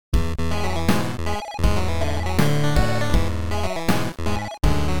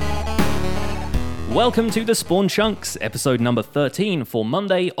Welcome to the Spawn Chunks, episode number 13 for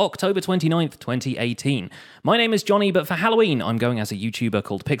Monday, October 29th, 2018. My name is Johnny, but for Halloween, I'm going as a YouTuber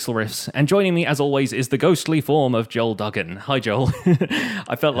called Pixlriffs, and joining me, as always, is the ghostly form of Joel Duggan. Hi, Joel.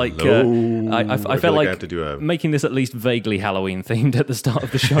 I felt like I felt like I have to do making this at least vaguely Halloween themed at the start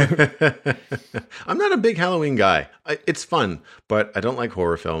of the show. I'm not a big Halloween guy. It's fun, but I don't like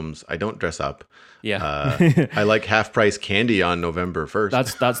horror films. I don't dress up. Yeah. I like half-price candy on November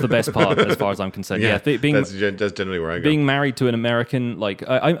 1st. That's the best part as far as I'm concerned. Yeah, that's generally where I go. Being married to an American, like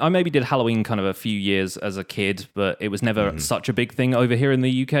I maybe did Halloween kind of a few years as a kid, but it was never such a big thing over here in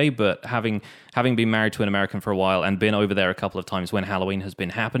the UK. But having been married to an American for a while and been over there a couple of times when Halloween has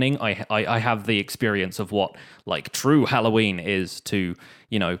been happening, I have the experience of what like true Halloween is to,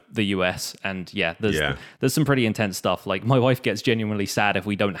 you know, the US. And there's some pretty intense stuff. Like my wife gets genuinely sad if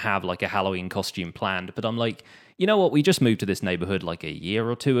we don't have like a Halloween costume planned, but I'm like, you know what, we just moved to this neighborhood like a year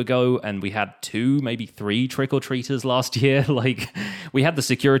or two ago and we had 2, maybe 3 trick-or-treaters last year. Like we had the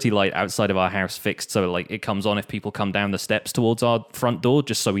security light outside of our house fixed so like it comes on if people come down the steps towards our front door,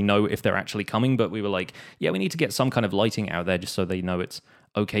 just so we know if they're actually coming. But we were like, yeah, we need to get some kind of lighting out there just so they know it's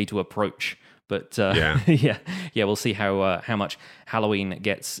okay to approach. But we'll see how much Halloween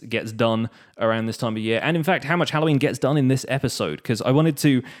gets done around this time of year, and in fact, how much Halloween gets done in this episode. Because I wanted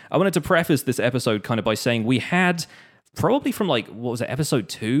to preface this episode kind of by saying we had probably from like what was it, episode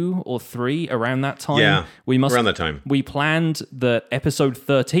 2 or 3 around that time. Yeah, around that time. We planned that episode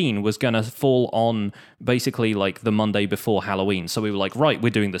 13 was going to fall on basically like the Monday before Halloween. So we were like, right, we're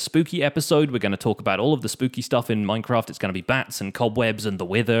doing the spooky episode. We're going to talk about all of the spooky stuff in Minecraft. It's going to be bats and cobwebs and the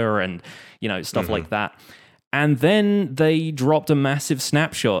wither and, you know, stuff like that. And then they dropped a massive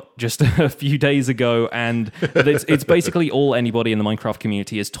snapshot just a few days ago, and it's basically all anybody in the Minecraft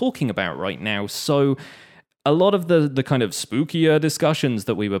community is talking about right now. So a lot of the kind of spookier discussions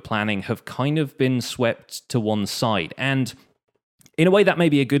that we were planning have kind of been swept to one side. And in a way, that may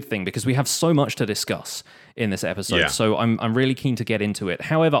be a good thing because we have so much to discuss in this episode. Yeah. So I'm really keen to get into it.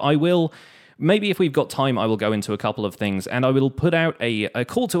 However, I will... Maybe if we've got time, I will go into a couple of things, and I will put out a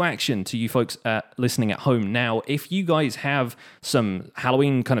call to action to you folks listening at home. Now, if you guys have some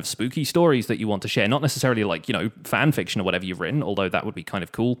Halloween kind of spooky stories that you want to share, not necessarily like, you know, fan fiction or whatever you've written, although that would be kind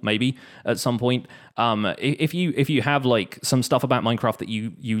of cool, maybe at some point. If you have like some stuff about Minecraft that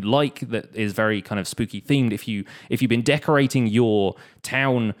you like that is very kind of spooky themed, if you've been decorating your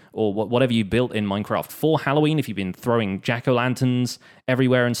town or whatever you built in Minecraft for Halloween, if you've been throwing jack-o'-lanterns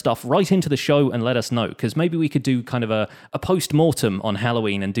everywhere and stuff, write into the show and let us know, because maybe we could do kind of a post-mortem on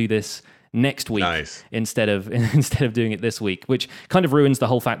Halloween and do this next week. Nice. instead of doing it this week, which kind of ruins the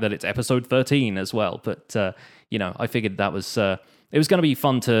whole fact that it's episode 13 as well. But you know, I figured that was it was going to be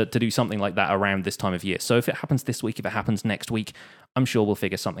fun to do something like that around this time of year. So if it happens this week, if it happens next week, I'm sure we'll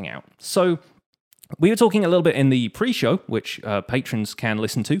figure something out. So we were talking a little bit in the pre-show, which patrons can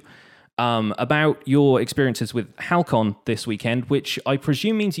listen to, about your experiences with HalCon this weekend, which I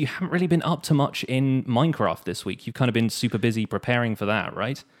presume means you haven't really been up to much in Minecraft this week. You've kind of been super busy preparing for that,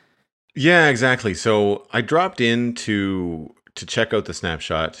 right? Yeah, exactly. So I dropped in to check out the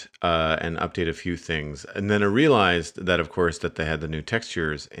snapshot and update a few things. And then I realized that, of course, that they had the new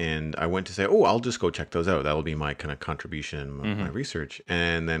textures. And I went to say, oh, I'll just go check those out. That'll be my kind of contribution in my research.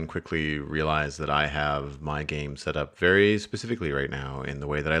 And then quickly realized that I have my game set up very specifically right now in the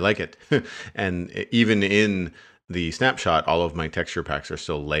way that I like it. And even in the snapshot, all of my texture packs are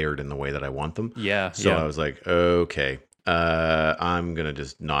still layered in the way that I want them. Yeah. So I was like, okay. I'm going to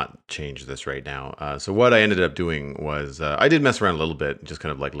just not change this right now. So what I ended up doing was I did mess around a little bit, just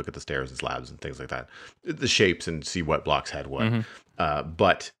kind of like look at the stairs and slabs and things like that, the shapes and see what blocks had what.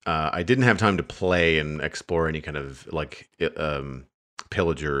 But I didn't have time to play and explore any kind of like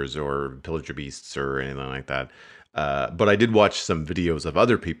pillagers or pillager beasts or anything like that. But I did watch some videos of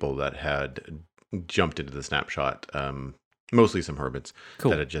other people that had jumped into the snapshot, mostly some hermits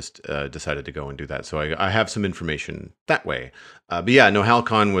that had just decided to go and do that. So I have some information that way. But yeah, no,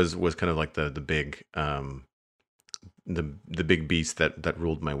 HalCon was kind of like the big the big beast that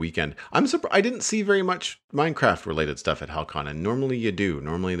ruled my weekend. I'm surprised I didn't see very much Minecraft related stuff at HalCon, and normally you do.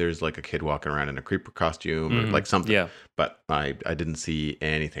 Normally there's like a kid walking around in a creeper costume or like something. Yeah. But I didn't see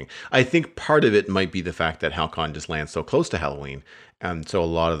anything. I think part of it might be the fact that HalCon just lands so close to Halloween. And so a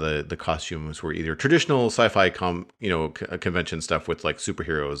lot of the costumes were either traditional sci-fi convention stuff with like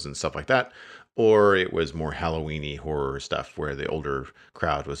superheroes and stuff like that, or it was more Halloween-y horror stuff where the older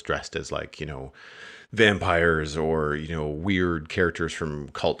crowd was dressed as like, you know, vampires or, you know, weird characters from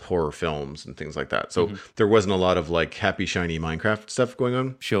cult horror films and things like that. So there wasn't a lot of like happy, shiny Minecraft stuff going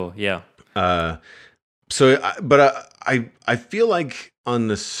on. Sure, yeah. But I feel like on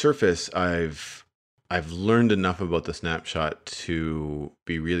the surface, I've I've learned enough about the Snapshot to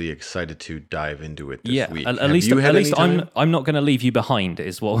be really excited to dive into it this week. At least I'm not going to leave you behind,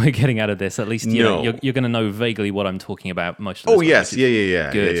 is what we're getting out of this. At least you're going to know vaguely what I'm talking about most of the time. Oh yes,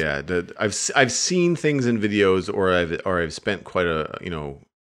 yeah. Good. Yeah. I've seen things in videos, or I've spent quite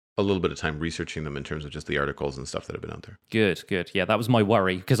a little bit of time researching them in terms of just the articles and stuff that have been out there. Good. Yeah, that was my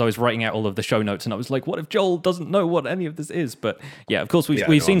worry, because I was writing out all of the show notes and I was like, what if Joel doesn't know what any of this is? But yeah, of course,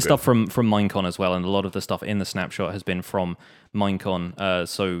 we've seen stuff from Minecon as well, and a lot of the stuff in the Snapshot has been from Minecon.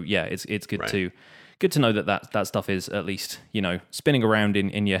 So yeah, it's good to know that stuff is at least, spinning around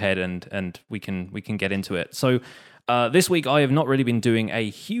in your head, and we can get into it. So this week, I have not really been doing a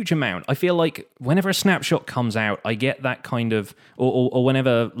huge amount. I feel like whenever a Snapshot comes out, I get that kind of, or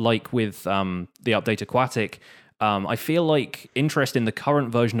whenever, like with the update Aquatic, I feel like interest in the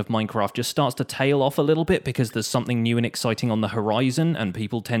current version of Minecraft just starts to tail off a little bit, because there's something new and exciting on the horizon, and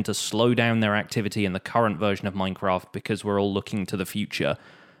people tend to slow down their activity in the current version of Minecraft because we're all looking to the future.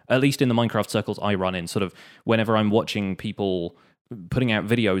 At least in the Minecraft circles I run in, sort of whenever I'm watching people putting out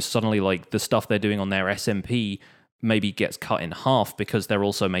videos, suddenly like the stuff they're doing on their SMP maybe gets cut in half because they're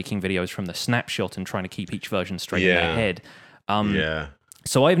also making videos from the Snapshot and trying to keep each version straight in their head.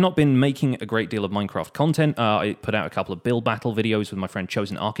 So I've not been making a great deal of Minecraft content. I put out a couple of build battle videos with my friend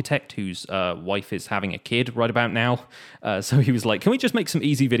Chosen Architect, whose wife is having a kid right about now. So he was like, can we just make some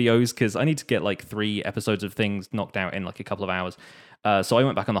easy videos? Because I need to get like 3 episodes of things knocked out in like a couple of hours. So I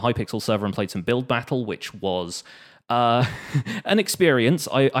went back on the Hypixel server and played some build battle, which was an experience.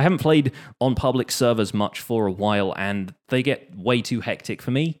 I haven't played on public servers much for a while, and they get way too hectic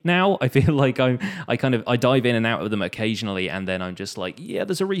for me now. I feel like I dive in and out of them occasionally, and then I'm just like, yeah,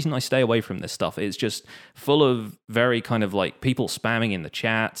 there's a reason I stay away from this stuff. It's just full of very kind of like people spamming in the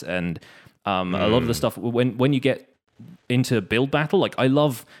chat, and a lot of the stuff when you get into build battle, like I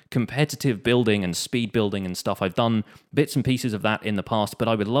love competitive building and speed building and stuff. I've done bits and pieces of that in the past, but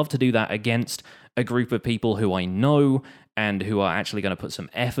I would love to do that against a group of people who I know and who are actually going to put some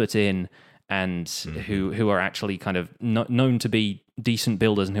effort in, and who are actually kind of known to be decent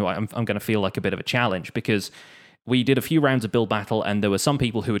builders, and who I'm going to feel like a bit of a challenge, because we did a few rounds of build battle and there were some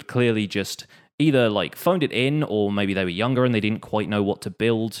people who had clearly just either like phoned it in, or maybe they were younger and they didn't quite know what to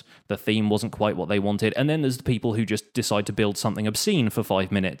build. The theme wasn't quite what they wanted. And then there's the people who just decide to build something obscene for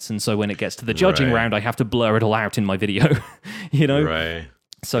 5 minutes. And so when it gets to the judging round, I have to blur it all out in my video, Right.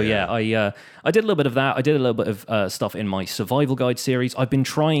 So yeah, I did a little bit of that. I did a little bit of stuff in my survival guide series. I've been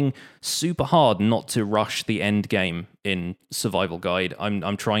trying super hard not to rush the end game in survival guide.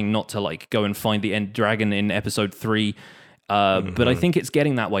 I'm trying not to like go and find the end dragon in episode 3. But I think it's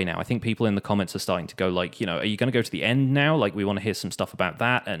getting that way now. I think people in the comments are starting to go like, are you going to go to the end now? Like, we want to hear some stuff about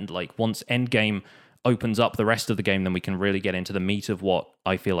that. And like, once end game opens up the rest of the game, then we can really get into the meat of what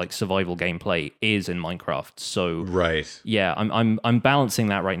I feel like survival gameplay is in Minecraft. So yeah, I'm balancing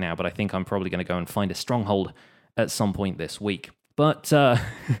that right now, but I think I'm probably going to go and find a stronghold at some point this week. But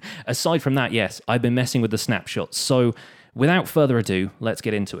aside from that, yes, I've been messing with the snapshots. So without further ado, let's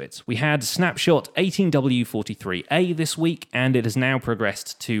get into it. We had Snapshot 18W43A this week, and it has now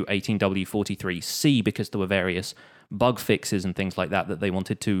progressed to 18W43C because there were various bug fixes and things like that they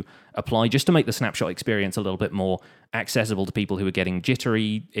wanted to apply just to make the Snapshot experience a little bit more accessible to people who are getting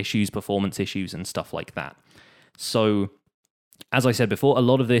jittery issues, performance issues, and stuff like that. So, as I said before, a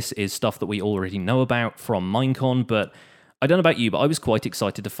lot of this is stuff that we already know about from Minecon, but I don't know about you, but I was quite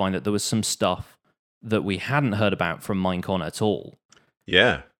excited to find that there was some stuff that we hadn't heard about from Minecon at all.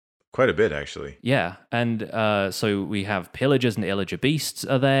 Yeah, quite a bit, actually. Yeah, and so we have pillagers and illager beasts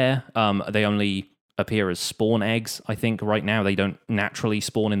are there. They only appear as spawn eggs, I think, right now. They don't naturally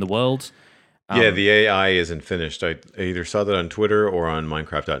spawn in the world. Yeah, the AI isn't finished. I either saw that on Twitter or on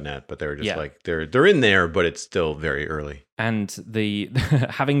Minecraft.net, but they're just like, they're in there, but it's still very early. And the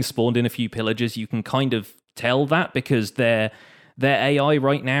having spawned in a few pillagers, you can kind of tell that because their AI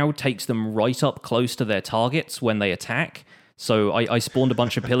right now takes them right up close to their targets when they attack. So I spawned a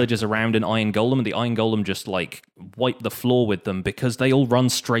bunch of pillagers around an iron golem, and the iron golem just like wiped the floor with them because they all run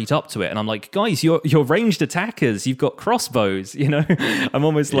straight up to it. And I'm like, guys, you're ranged attackers. You've got crossbows, I'm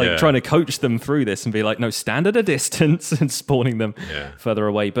almost like trying to coach them through this and be like, no, stand at a distance, and spawning them further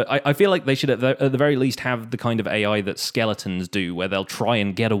away. But I feel like they should at the very least have the kind of AI that skeletons do, where they'll try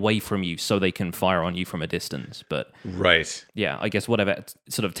and get away from you so they can fire on you from a distance. But yeah, I guess whatever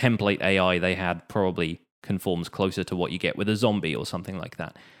sort of template AI they had probably conforms closer to what you get with a zombie or something like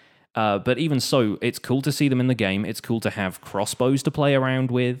that. But even so, it's cool to see them in the game. It's cool to have crossbows to play around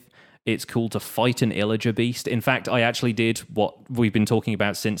with. It's cool to fight an illager beast. In fact, I actually did what we've been talking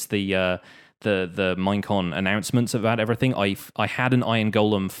about since the Minecon announcements about everything. I had an iron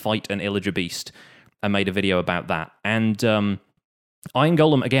golem fight an illager beast and made a video about that. And Iron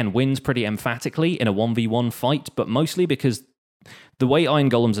Golem, again, wins pretty emphatically in a 1v1 fight, but mostly because the way Iron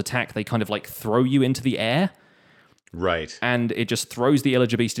Golems attack, they kind of like throw you into the air. Right. And it just throws the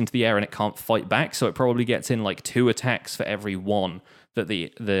Illager Beast into the air and it can't fight back, so it probably gets in like 2 attacks for every 1 that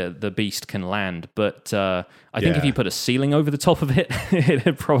the beast can land. But I think if you put a ceiling over the top of it,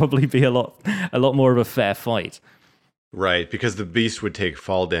 it'd probably be a lot more of a fair fight. Right, because the beast would take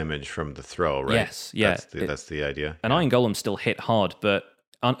fall damage from the throw, right? Yes, yeah. That's the idea. An Iron Golem still hit hard, but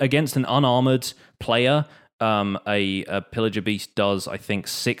against an unarmored player, a Pillager Beast does, I think,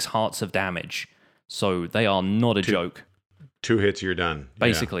 6 hearts of damage. So they are not a joke. 2 hits, you're done.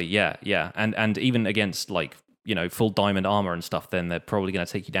 Basically, yeah. And even against, like, you know, full diamond armor and stuff, then they're probably going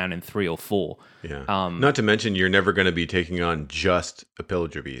to take you down in 3 or 4. Yeah. Not to mention, you're never going to be taking on just a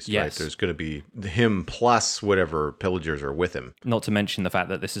Pillager Beast, right? There's going to be him plus whatever Pillagers are with him. Not to mention the fact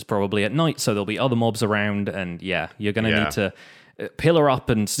that this is probably at night, so there'll be other mobs around, and you're going to need to pillar up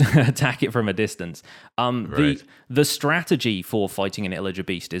and attack it from a distance. The strategy for fighting an Illager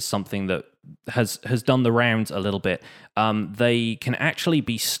Beast is something that has done the rounds a little bit. They can actually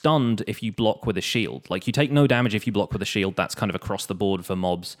be stunned if you block with a shield. Like, you take no damage if you block with a shield. That's kind of across the board for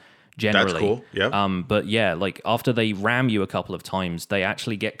mobs generally. That's cool. Yeah. But yeah, like after they ram you a couple of times, they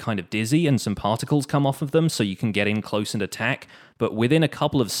actually get kind of dizzy and some particles come off of them, so you can get in close and attack. But within a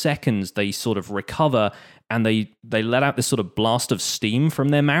couple of seconds, they sort of recover and they let out this sort of blast of steam from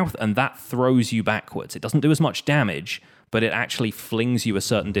their mouth, and that throws you backwards. It doesn't do as much damage, but it actually flings you a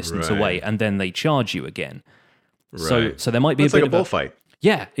certain distance away, and then they charge you again. Right. So there might be a bit like a bullfight.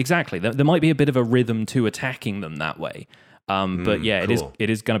 Yeah, exactly. There might be a bit of a rhythm to attacking them that way. But yeah, cool. It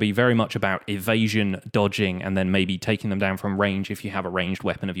is going to be very much about evasion, dodging, and then maybe taking them down from range if you have a ranged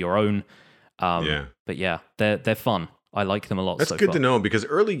weapon of your own. But yeah, they're fun. I like them a lot. That's good to know, because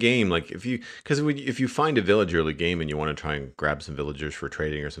early game, like if you find a village early game and you want to try and grab some villagers for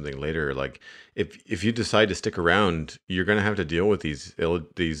trading or something later, like if you decide to stick around, you're going to have to deal with these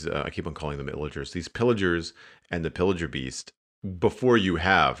I keep on calling them illagers, these pillagers and the Pillager Beast before you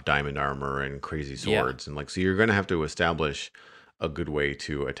have diamond armor and crazy swords, and like, so you're going to have to establish a good way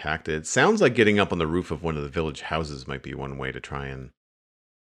to attack it. It sounds like getting up on the roof of one of the village houses might be one way to try and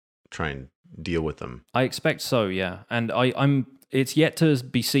deal with them. I expect so, yeah. And it's yet to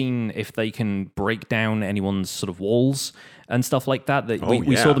be seen if they can break down anyone's sort of walls and stuff like that.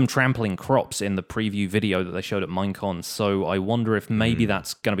 We saw them trampling crops in the preview video that they showed at Minecon, so I wonder if maybe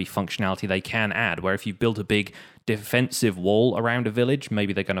that's going to be functionality they can add, where if you built a big defensive wall around a village,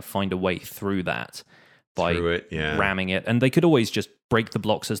 maybe they're going to find a way through that by ramming it. And they could always just break the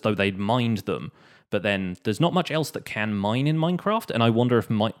blocks as though they'd mined them. But then there's not much else that can mine in Minecraft, and I wonder if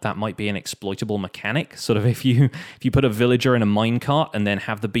that might be an exploitable mechanic. Sort of if you put a villager in a minecart and then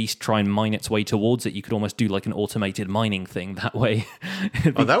have the beast try and mine its way towards it, you could almost do like an automated mining thing that way.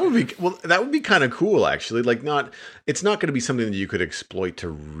 That would be kind of cool, actually. Like, it's not going to be something that you could exploit to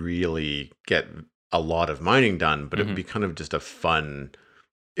really get a lot of mining done, but it would be kind of just a fun.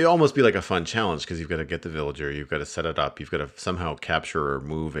 It'd almost be like a fun challenge, because you've got to get the villager, you've got to set it up, you've got to somehow capture or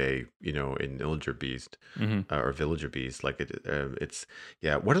move an Illager Beast or Villager Beast. Like it's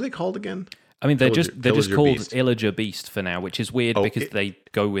what are they called again? I mean, they're just called Illager Beast for now, which is weird because they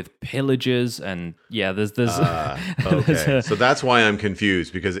go with pillagers, and there's okay. So that's why I'm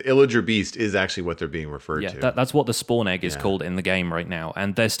confused, because Illager Beast is actually what they're being referred to. That's what the spawn egg is called in the game right now,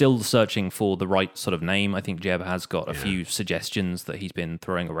 and they're still searching for the right sort of name. I think Jeb has got a few suggestions that he's been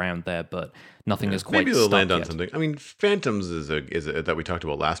throwing around there, but nothing is quite. Maybe they'll land on something. I mean, Phantoms is that we talked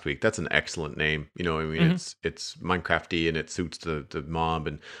about last week. That's an excellent name. You know, I mean, it's Minecrafty and it suits the mob,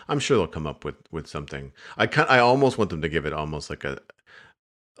 and I'm sure they'll come up with something. I almost want them to give it almost like a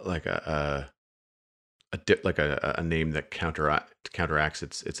name that counteracts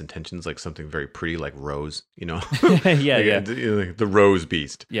its intentions, like something very pretty, like Rose. You know, the Rose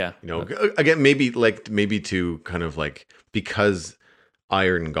Beast. Yeah, you know, again, maybe to kind of like, because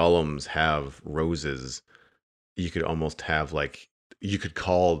Iron Golems have roses, you could almost have like, you could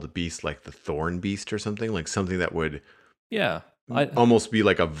call the beast like the Thorn Beast or something, like something that would almost be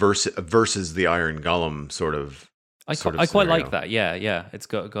like a versus the Iron Golem sort of. I quite like that. Yeah. It's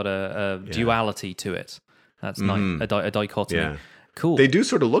got a duality to it. That's nice. A dichotomy. Yeah. Cool. They do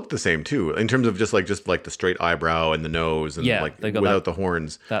sort of look the same too, in terms of just like the straight eyebrow and the nose, and like they got without the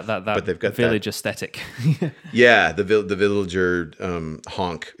horns. But they've got village aesthetic. The villager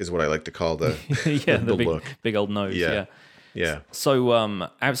honk is what I like to call the the look. Big old nose. Yeah. So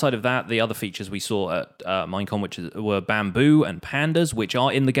outside of that, the other features we saw at Minecon, were bamboo and pandas, which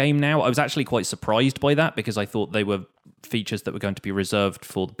are in the game now. I was actually quite surprised by that, because I thought they were features that were going to be reserved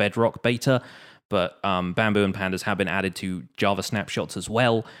for the Bedrock beta. but bamboo and pandas have been added to Java snapshots as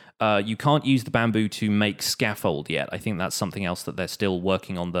well. You can't use the bamboo to make scaffold yet. I think that's something else that they're still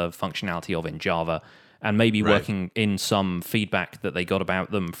working on the functionality of in Java, and maybe working in some feedback that they got about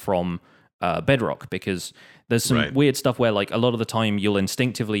them from Bedrock, because there's some weird stuff where, like, a lot of the time you'll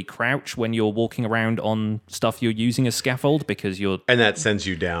instinctively crouch when you're walking around on stuff you're using as scaffold, because and that sends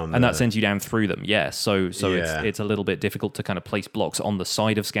you down that sends you down through them. So it's a little bit difficult to kind of place blocks on the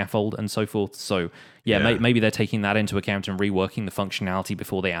side of scaffold and so forth. So maybe they're taking that into account and reworking the functionality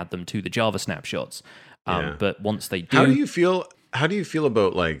before they add them to the Java snapshots. But once they do, how do you feel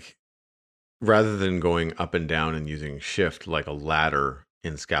about, like, rather than going up and down and using shift like a ladder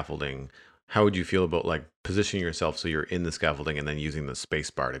in scaffolding, how would you feel about, like, positioning yourself so you're in the scaffolding and then using the space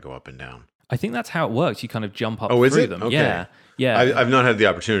bar to go up and down? I think that's how it works. You kind of jump up through them. Okay. Yeah. I've not had the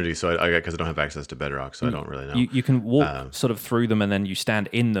opportunity, so because I don't have access to Bedrock, so I don't really know. You can walk sort of through them, and then you stand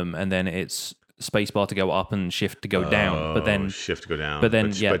in them, and then it's spacebar to go up and shift to go down. But then shift to go down. But then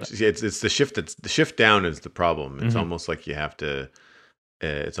it's the shift. The shift down is the problem. It's almost like you have to.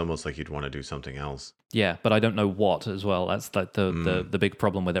 It's almost like you'd want to do something else. Yeah, but I don't know what as well. That's like the big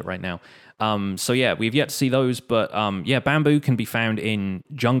problem with it right now. So yeah, we've yet to see those, but bamboo can be found in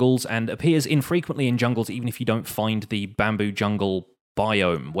jungles and appears infrequently in jungles, even if you don't find the bamboo jungle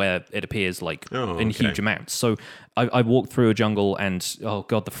biome where it appears in huge amounts. So I walked through a jungle and oh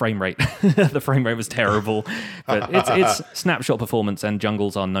god, the frame rate the frame rate was terrible. But it's snapshot performance, and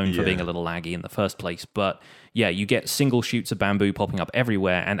jungles are known for being a little laggy in the first place. But yeah, you get single shoots of bamboo popping up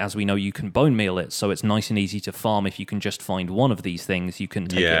everywhere, and as we know, you can bone meal it, so it's nice and easy to farm. If you can just find one of these things, you can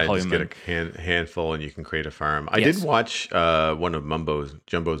take it home. Just get a handful and you can create a farm. I did watch one of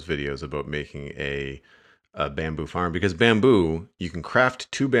Jumbo's videos about making a bamboo farm, because bamboo, you can craft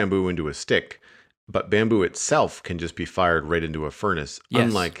 2 bamboo into a stick, but bamboo itself can just be fired right into a furnace.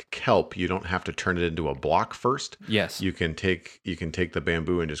 Unlike kelp, you don't have to turn it into a block first. You can take the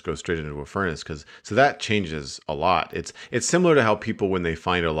bamboo and just go straight into a furnace, so that changes a lot. It's similar to how people, when they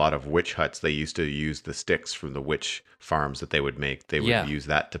find a lot of witch huts, they used to use the sticks from the witch farms that they would make. They would use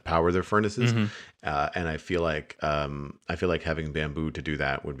that to power their furnaces. And I feel like having bamboo to do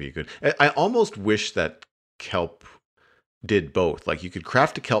that would be good. I almost wish that kelp did both. Like, you could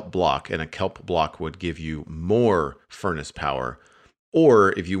craft a kelp block, and a kelp block would give you more furnace power.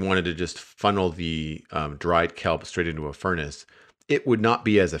 Or if you wanted to just funnel the dried kelp straight into a furnace, it would not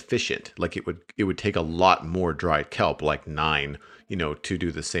be as efficient. Like, it would take a lot more dried kelp, like 9, to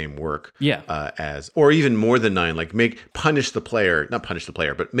do the same work. Or even more than 9. Like, not punish the player,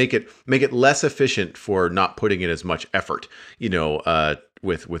 but make it less efficient for not putting in as much effort.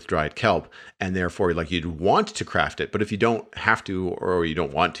 With dried kelp, and therefore, like, you'd want to craft it, but if you don't have to, or you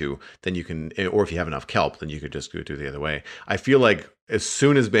don't want to, then you can, or if you have enough kelp, then you could just go do the other way. I feel like as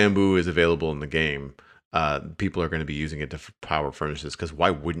soon as bamboo is available in the game, people are going to be using it to power furnaces, because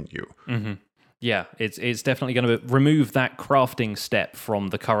why wouldn't you? Yeah, it's definitely going to remove that crafting step from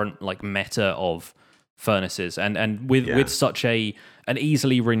the current, like, meta of furnaces, and with such an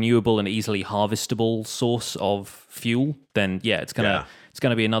easily renewable and easily harvestable source of fuel, then it's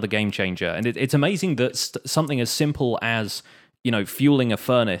gonna be another game changer. And it's amazing that something as simple as fueling a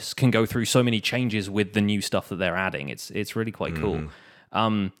furnace can go through so many changes with the new stuff that they're adding. It's really quite cool.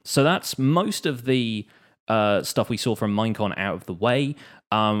 So that's most of the stuff we saw from Minecon out of the way.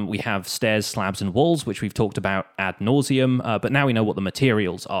 We have stairs, slabs, and walls, which we've talked about ad nauseum, but now we know what the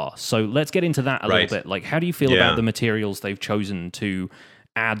materials are. So let's get into that a little bit. Like, how do you feel about the materials they've chosen to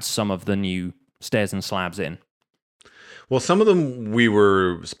add some of the new stairs and slabs in? Well, some of them we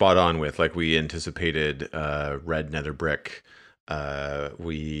were spot on with. Like, we anticipated red nether brick.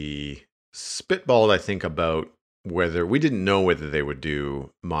 We spitballed, I think, about whether we didn't know whether they would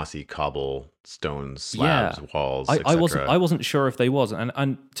do mossy cobblestones, slabs, walls, etc. I wasn't sure if they was,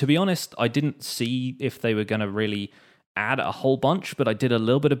 and to be honest, I didn't see if they were going to really add a whole bunch, but I did a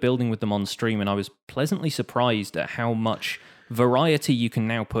little bit of building with them on stream, and I was pleasantly surprised at how much variety you can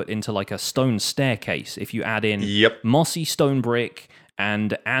now put into, like, a stone staircase if you add in mossy stone brick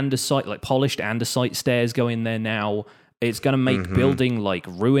and andesite, like polished andesite stairs go in there now. It's going to make building, like,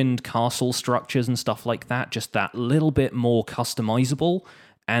 ruined castle structures and stuff like that just that little bit more customizable.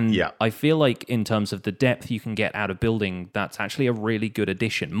 And I feel like in terms of the depth you can get out of building, that's actually a really good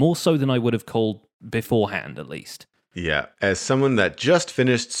addition, more so than I would have called beforehand, at least. Yeah, as someone that just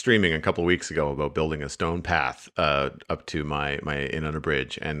finished streaming a couple of weeks ago about building a stone path up to my inn on a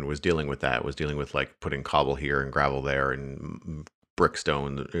bridge, and was dealing with like putting cobble here and gravel there and brick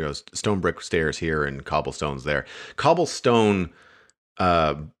stone, stone brick stairs here and cobblestones there. Cobblestone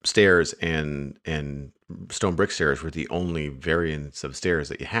stairs and stone brick stairs were the only variants of stairs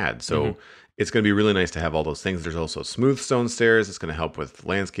that you had. So it's going to be really nice to have all those things. There's also smooth stone stairs. It's going to help with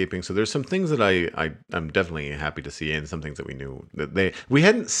landscaping. So there's some things that I'm definitely happy to see, and some things that we knew that we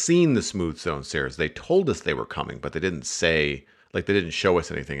hadn't seen the smooth stone stairs. They told us they were coming, but they didn't say, like, they didn't show us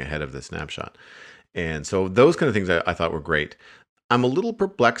anything ahead of the snapshot. And so those kind of things I thought were great. I'm a little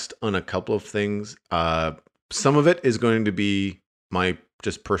perplexed on a couple of things. Some of it is going to be my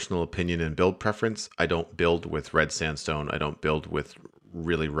just personal opinion and build preference. I don't build with red sandstone. I don't build with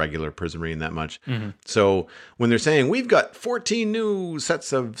really regular prismarine that much. So when they're saying we've got 14 new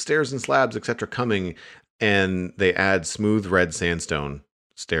sets of stairs and slabs, etc., coming, and they add smooth red sandstone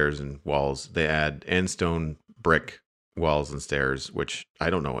stairs and walls, they add andstone brick walls and stairs, which I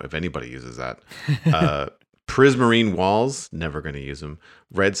don't know if anybody uses that. Prismarine walls, never going to use them.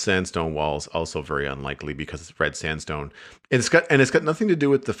 Red sandstone walls, also very unlikely because it's red sandstone. It's got nothing to do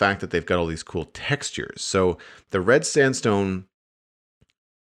with the fact that they've got all these cool textures. So the red sandstone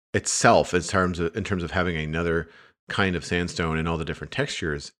itself, in terms of having another kind of sandstone and all the different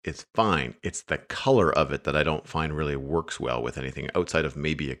textures, it's fine. It's the color of it that I don't find really works well with anything outside of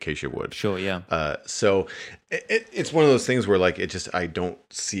maybe acacia wood. Sure, yeah. So it's one of those things where, like, I don't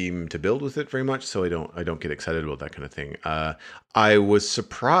seem to build with it very much, so I don't get excited about that kind of thing. I was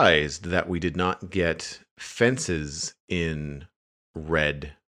surprised that we did not get fences in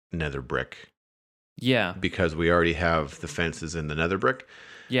red nether brick. Yeah, because we already have the fences in the nether brick.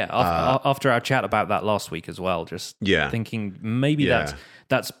 Yeah, after our chat about that last week as well, just thinking maybe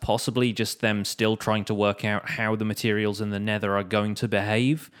that's possibly just them still trying to work out how the materials in the nether are going to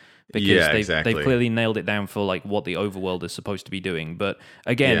behave, because they've clearly nailed it down for like what the overworld is supposed to be doing. But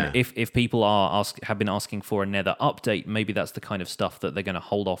again, if people have been asking for a nether update, maybe that's the kind of stuff that they're going to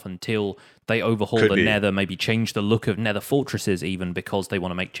hold off until they overhaul the nether, maybe change the look of nether fortresses even, because they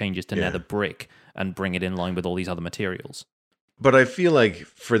want to make changes to nether brick and bring it in line with all these other materials. But I feel like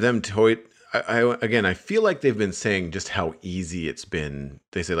for them I feel like they've been saying just how easy it's been.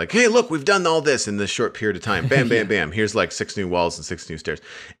 They say like, hey, look, we've done all this in this short period of time. Bam, bam, bam. Here's like 6 new walls and 6 new stairs.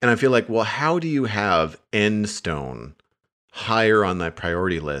 And I feel like, well, how do you have end stone higher on that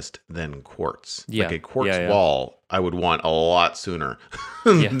priority list than quartz? Like a quartz wall, I would want a lot sooner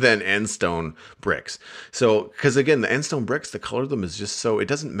than end stone bricks. So, because again, the end stone bricks, the color of them is just so, it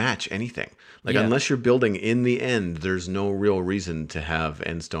doesn't match anything. Like, unless you're building in the end, there's no real reason to have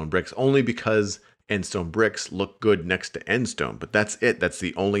end stone bricks, only because end stone bricks look good next to end stone. But that's it. That's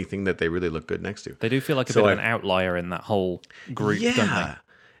the only thing that they really look good next to. They do feel like a bit of an outlier in that whole group, don't they?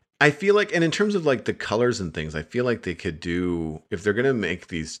 I feel like, and in terms of like the colors and things, I feel like they could do, if they're going to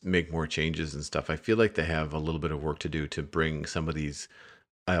make more changes and stuff, I feel like they have a little bit of work to do to bring some of these,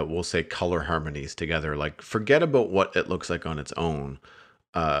 we'll say, color harmonies together. Like, forget about what it looks like on its own.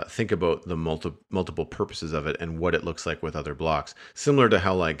 Think about the multiple purposes of it and what it looks like with other blocks. Similar to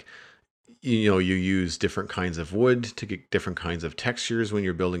how, like, you use different kinds of wood to get different kinds of textures when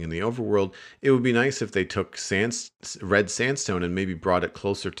you're building in the overworld. It would be nice if they took red sandstone and maybe brought it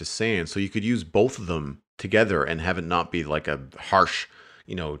closer to sand, so you could use both of them together and have it not be like a harsh,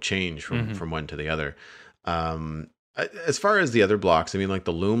 change from one to the other. As far as the other blocks, I mean, like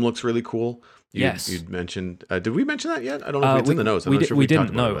the loom looks really cool. You'd mentioned. Did we mention that yet? I don't know if it's in the notes. I'm not sure we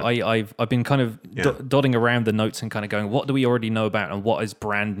didn't know. I've been kind of dotting around the notes and kind of going, what do we already know about and what is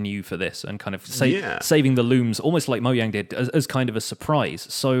brand new for this, and kind of saving the looms almost like Mojang did as kind of a surprise.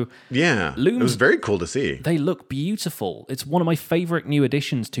 So looms, it was very cool to see. They look beautiful. It's one of my favorite new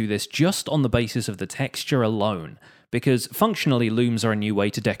additions to this, just on the basis of the texture alone. Because functionally, looms are a new way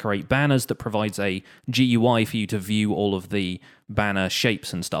to decorate banners that provides a GUI for you to view all of the banner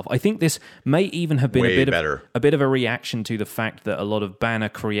shapes and stuff. I think this may even have been a bit of a reaction to the fact that a lot of banner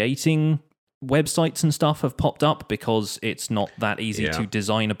creating websites and stuff have popped up, because it's not that easy to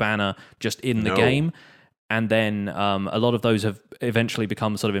design a banner just in the game. And then a lot of those have eventually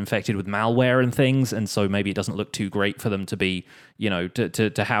become sort of infected with malware and things, and so maybe it doesn't look too great for them to be,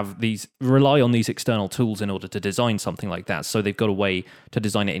 to have these, rely on these external tools in order to design something like that. So they've got a way to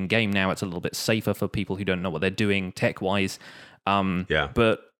design it in game now. It's a little bit safer for people who don't know what they're doing tech-wise.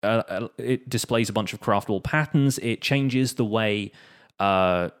 But it displays a bunch of craftable patterns. It changes the way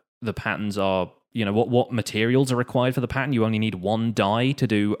the patterns are. What materials are required for the pattern. You only need 1 dye to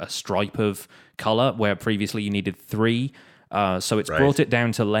do a stripe of color, where previously you needed 3. So it's brought it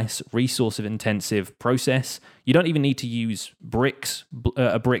down to less resource-intensive process. You don't even need to use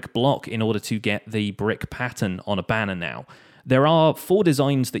a brick block in order to get the brick pattern on a banner now. There are 4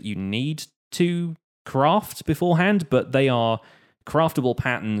 designs that you need to craft beforehand, but they are craftable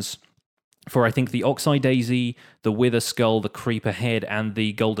patterns for I think the Oxeye Daisy, the Wither Skull, the Creeper Head, and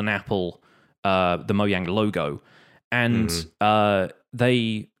the Golden Apple, the Mojang logo. And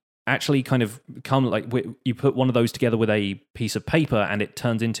they actually kind of come like you put one of those together with a piece of paper, and it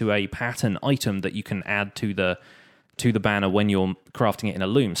turns into a pattern item that you can add to the banner when you're crafting it in a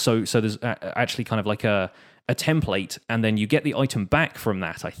loom. So there's actually kind of like a template, and then you get the item back from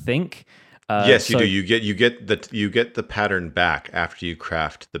that, I think. Yes, you do. You get the pattern back after you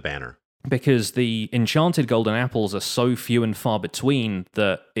craft the banner. Because the enchanted golden apples are so few and far between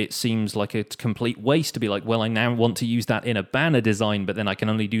that it seems like a complete waste to be like, well, I now want to use that in a banner design, but then I can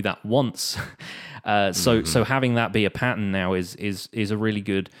only do that once. So having that be a pattern now is a really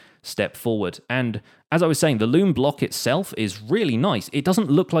good step forward. And as I was saying, the loom block itself is really nice. It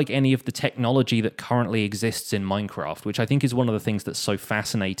doesn't look like any of the technology that currently exists in Minecraft, which I think is one of the things that's so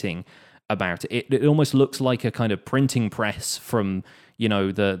fascinating about it. It almost looks like a kind of printing press from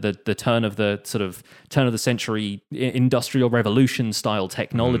the turn of the century industrial revolution style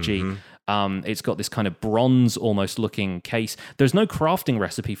technology. It's got this kind of bronze almost looking case. There's no crafting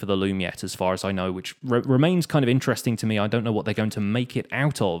recipe for the loom yet, as far as I know, which remains kind of interesting to me. I don't know what they're going to make it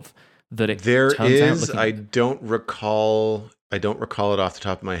out of. I don't recall it off the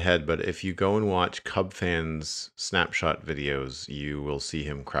top of my head, but if you go and watch CubFan's Snapshot videos, you will see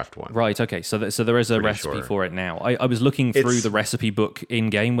him craft one. Right, okay. So there is a recipe for it now. I was looking through the recipe book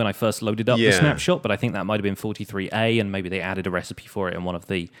in-game when I first loaded up the Snapshot, but I think that might have been 43A, and maybe they added a recipe for it in one of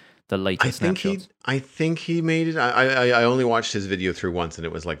the latest snapshots. I think he made it. I only watched his video through once, and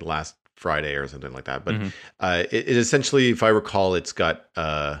it was like last Friday or something like that. But it essentially, if I recall, it's got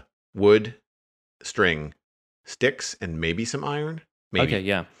wood, string, sticks, and maybe some iron. Maybe. Okay,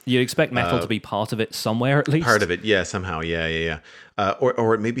 yeah. You'd expect metal to be part of it somewhere, at least. Part of it, yeah, somehow, yeah.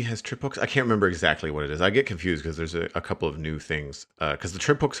 Or it maybe has trip hooks. I can't remember exactly what it is. I get confused because there's a couple of new things. Because the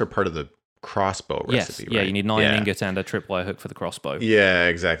trip hooks are part of the crossbow recipe, right? Yeah, you need an iron ingot and a tripwire hook for the crossbow. Yeah,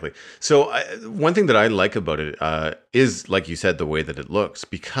 exactly. So one thing that I like about it is, like you said, the way that it looks,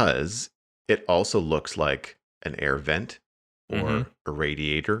 because it also looks like an air vent or a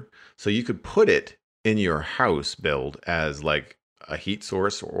radiator. So you could put it in your house build as like a heat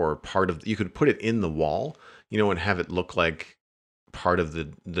source, or you could put it in the wall, and have it look like part of the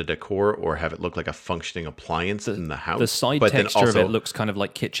decor, or have it look like a functioning appliance in the house. The side texture of it looks kind of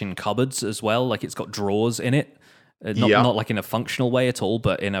like kitchen cupboards as well, like it's got drawers in it. Not like in a functional way at all,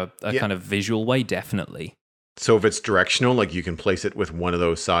 but in a kind of visual way, definitely. So if it's directional, like you can place it with one of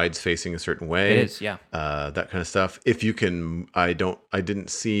those sides facing a certain way. It is, yeah. That kind of stuff. If you can, I didn't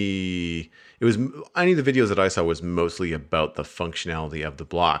see, any of the videos that I saw was mostly about the functionality of the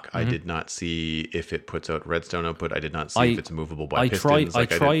block. I did not see if it puts out redstone output. I did not see if it's movable by pistons. I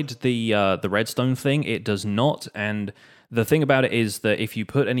tried the redstone thing. It does not, and the thing about it is that if you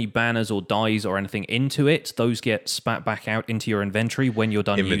put any banners or dies or anything into it, those get spat back out into your inventory when you're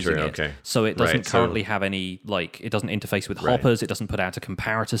done using it. Okay. So it doesn't currently have any, it doesn't interface with hoppers. It doesn't put out a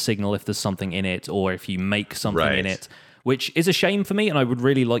comparator signal if there's something in it, or if you make something in it, which is a shame for me, and I would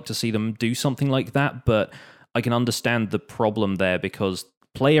really like to see them do something like that, but I can understand the problem there, because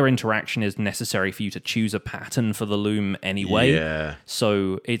player interaction is necessary for you to choose a pattern for the loom anyway. Yeah.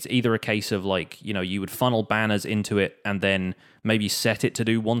 So it's either a case of you would funnel banners into it and then maybe set it to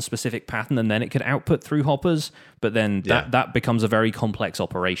do one specific pattern, and then it could output through hoppers, but then that becomes a very complex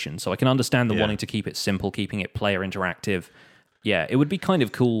operation. So I can understand the wanting to keep it simple, keeping it player interactive. Yeah, it would be kind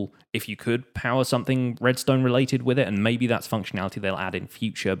of cool if you could power something redstone related with it, and maybe that's functionality they'll add in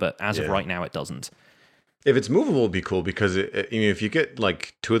future, but as of right now, it doesn't. If it's movable, it'd be cool, because if you get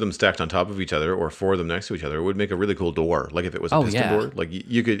like two of them stacked on top of each other, or four of them next to each other, it would make a really cool door. Like if it was a piston door, like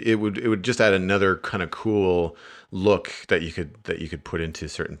it would just add another kind of cool look that you could put into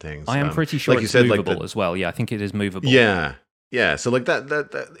certain things. I am pretty sure it's movable as well. Yeah, I think it is movable. Yeah. So like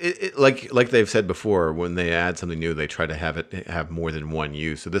like they've said before, when they add something new, they try to have more than one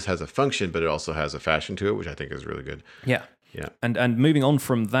use. So this has a function, but it also has a fashion to it, which I think is really good. Yeah. And moving on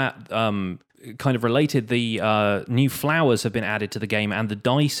from that, kind of related, the new flowers have been added to the game, and the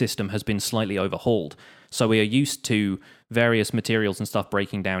dye system has been slightly overhauled. So we are used to various materials and stuff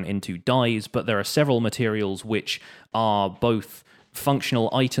breaking down into dyes, but there are several materials which are both functional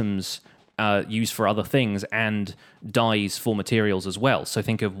items used for other things and dyes for materials as well. So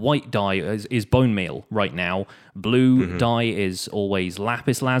think of white dye is bone meal right now, blue dye is always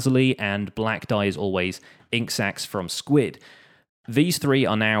lapis lazuli, and black dye is always ink sacs from squid. These three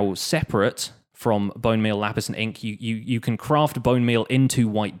are now separate from bone meal, lapis, and ink. You can craft bone meal into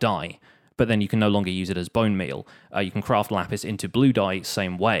white dye, but then you can no longer use it as bone meal. You can craft lapis into blue dye,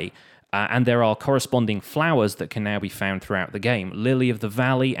 same way. And there are corresponding flowers that can now be found throughout the game. Lily of the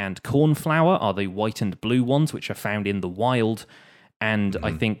Valley and Cornflower are the white and blue ones, which are found in the wild. And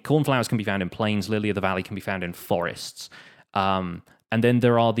I think cornflowers can be found in plains. Lily of the Valley can be found in forests. And then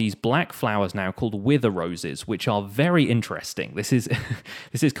there are these black flowers now called wither roses, which are very interesting. This is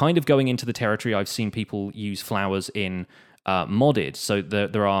this is kind of going into the territory I've seen people use flowers in modded. So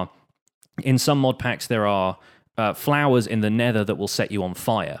there are, in some mod packs, there are flowers in the nether that will set you on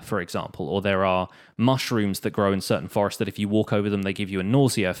fire, for example, or there are mushrooms that grow in certain forests that if you walk over them, they give you a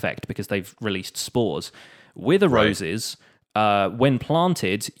nausea effect because they've released spores. Wither roses, when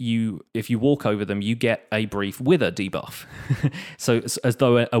planted, if you walk over them, you get a brief wither debuff. So it's as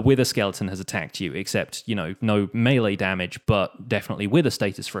though a wither skeleton has attacked you, except, no melee damage, but definitely wither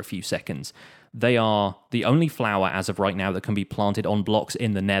status for a few seconds. They are the only flower as of right now that can be planted on blocks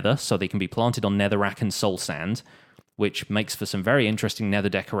in the nether, so they can be planted on netherrack and soul sand, which makes for some very interesting nether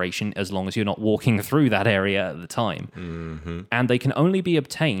decoration as long as you're not walking through that area at the time. Mm-hmm. And they can only be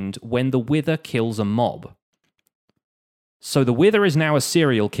obtained when the wither kills a mob. So the wither is now a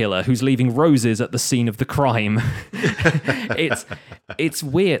serial killer who's leaving roses at the scene of the crime. It's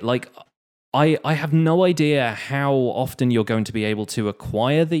weird. Like, I have no idea how often you're going to be able to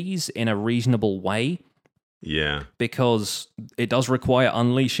acquire these in a reasonable way. Yeah. Because it does require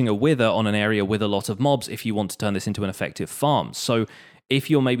unleashing a wither on an area with a lot of mobs if you want to turn this into an effective farm. So if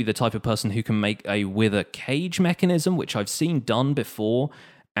you're maybe the type of person who can make a wither cage mechanism, which I've seen done before,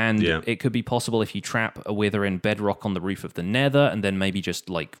 and it could be possible if you trap a wither in bedrock on the roof of the nether and then maybe just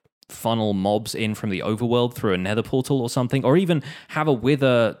like funnel mobs in from the overworld through a nether portal or something, or even have a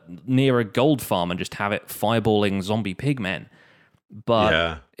wither near a gold farm and just have it fireballing zombie pigmen.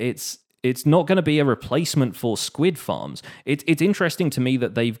 But it's not going to be a replacement for squid farms. It's interesting to me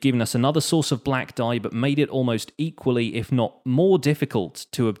that they've given us another source of black dye but made it almost equally, if not more difficult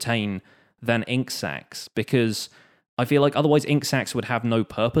to obtain than ink sacs, because I feel like otherwise ink sacs would have no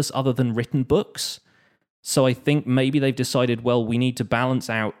purpose other than written books. So I think maybe they've decided, well, we need to balance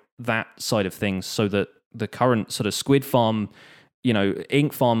out that side of things so that the current sort of squid farm,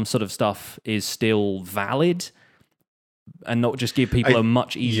 ink farm sort of stuff is still valid and not just give people a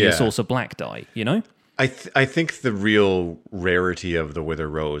much easier source of black dye, I think the real rarity of the wither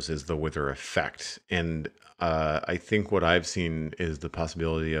rose is the wither effect. And I think what I've seen is the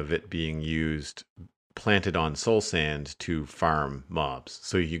possibility of it being used planted on soul sand to farm mobs.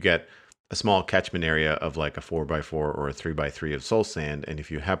 So you get a small catchment area of like a 4x4 or a 3x3 of soul sand, and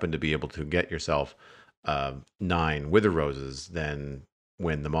if you happen to be able to get yourself 9 wither roses, then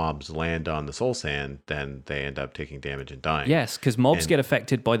when the mobs land on the soul sand, then they end up taking damage and dying. Yes, because mobs get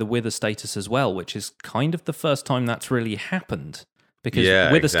affected by the wither status as well, which is kind of the first time that's really happened, because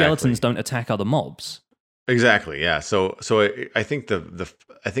wither skeletons don't attack other mobs. Exactly. Yeah. So I think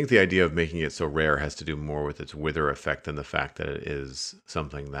the idea of making it so rare has to do more with its wither effect than the fact that it is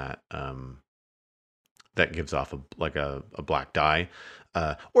something that that gives off a black dye,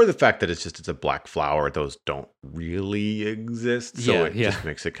 or the fact that it's a black flower. Those don't really exist, so it just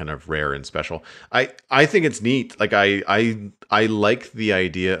makes it kind of rare and special. I think it's neat. Like I like the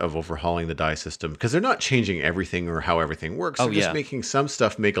idea of overhauling the dye system because they're not changing everything or how everything works. They're just making some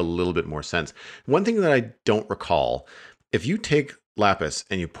stuff make a little bit more sense. One thing that I don't recall, if you take lapis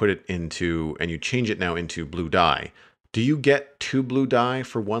and you put it into and you change it now into blue dye, do you get 2 blue dye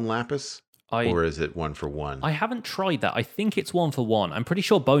for 1 lapis? Or is it 1 for 1? I haven't tried that. I think it's 1 for 1. I'm pretty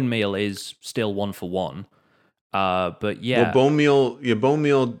sure bone meal is still 1 for 1. But yeah. Well, bone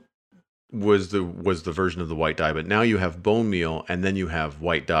meal was the version of the white dye, but now you have bone meal and then you have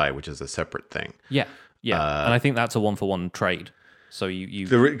white dye, which is a separate thing. Yeah. And I think that's a 1 for 1 trade. So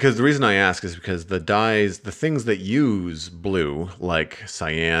because the reason I ask is because the dyes, the things that use blue, like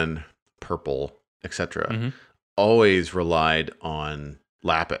cyan, purple, etc., always relied on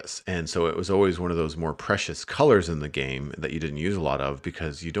lapis, and so it was always one of those more precious colors in the game that you didn't use a lot of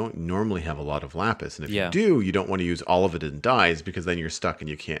because you don't normally have a lot of lapis, and if you do, you don't want to use all of it in dyes because then you're stuck and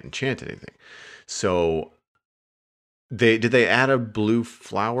you can't enchant anything. So did they add a blue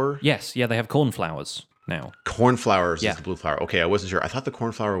flower? Yes, they have cornflowers now. Cornflowers is the blue flower. Okay, I wasn't sure. I thought the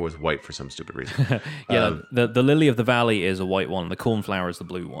cornflower was white for some stupid reason. The lily of the valley is a white one. The cornflower is the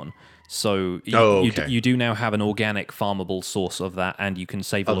blue one. So you do now have an organic farmable source of that, and you can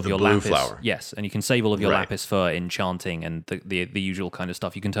save all of your lapis. Flower. Yes, and you can save all of your lapis for enchanting and the usual kind of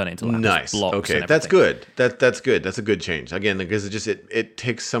stuff. You can turn it into lapis blocks. Okay, that's good. That's good. That's a good change. Again, because it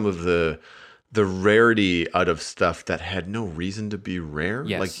takes some of the the rarity out of stuff that had no reason to be rare.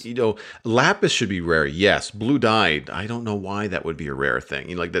 Yes. Like, lapis should be rare. Yes. Blue dye, I don't know why that would be a rare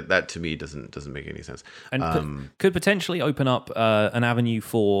thing. Like that to me doesn't make any sense. And could potentially open up an avenue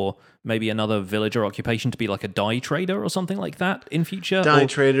for maybe another villager occupation to be like a dye trader or something like that in future.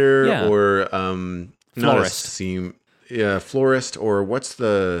 Trader or florist. Florist, or what's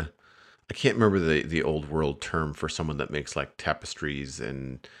I can't remember the old world term for someone that makes like tapestries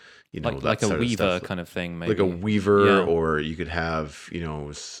and like a weaver kind of thing, maybe. Like a weaver, or you could have,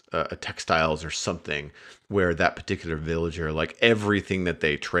 a textiles or something where that particular villager, like everything that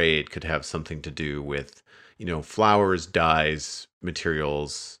they trade could have something to do with, flowers, dyes,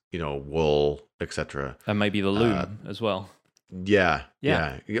 materials, wool, etc. And maybe the loom as well. Yeah.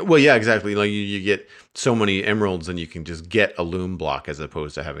 Well, yeah, exactly. Like you get so many emeralds and you can just get a loom block as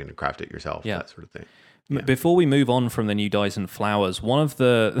opposed to having to craft it yourself, that sort of thing. Yeah. Before we move on from the new dyes and flowers, one of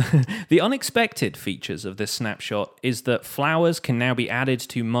the the unexpected features of this snapshot is that flowers can now be added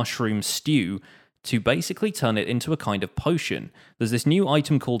to mushroom stew to basically turn it into a kind of potion. There's this new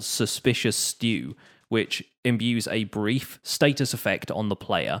item called Suspicious Stew, which imbues a brief status effect on the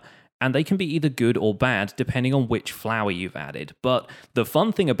player, and they can be either good or bad depending on which flower you've added. But the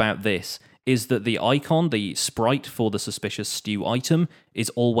fun thing about this is that the icon, the sprite for the Suspicious Stew item, is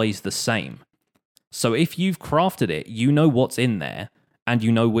always the same. So if you've crafted it, you know what's in there, and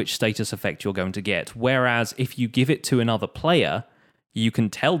you know which status effect you're going to get. Whereas if you give it to another player, you can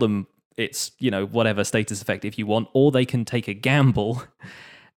tell them it's, whatever status effect if you want, or they can take a gamble.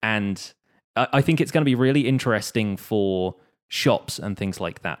 And I think it's going to be really interesting for shops and things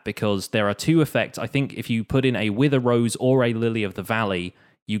like that, because there are two effects. I think if you put in a Wither Rose or a Lily of the Valley,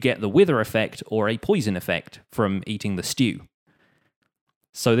 you get the Wither effect or a poison effect from eating the stew.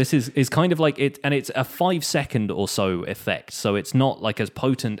 So this is kind of like it, and it's a 5-second or so effect. So it's not like as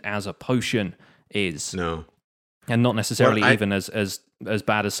potent as a potion is. No. And not necessarily even as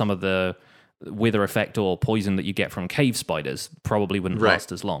bad as some of the wither effect or poison that you get from cave spiders. Probably wouldn't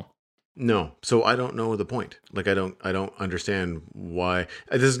last as long. No. So I don't know the point. Like I don't understand why.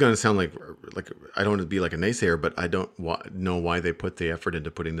 This is going to sound like I don't want to be like a naysayer, but I don't know why they put the effort into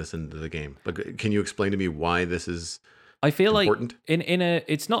putting this into the game. Like, can you explain to me why this is I feel important? Like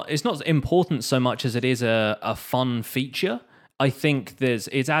it's not important so much as it is a fun feature. I think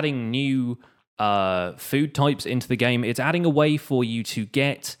it's adding new food types into the game. It's adding a way for you to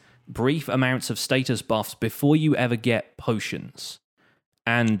get brief amounts of status buffs before you ever get potions.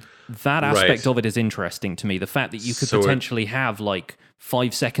 And that aspect of it is interesting to me. The fact that you could potentially have like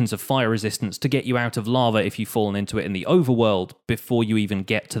 5 seconds of fire resistance to get you out of lava if you've fallen into it in the overworld before you even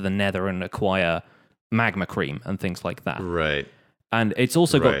get to the nether and acquire magma cream and things like that. Right. And it's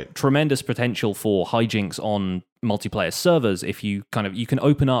also got tremendous potential for hijinks on multiplayer servers. If you you can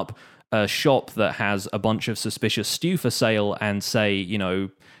open up a shop that has a bunch of suspicious stew for sale and say,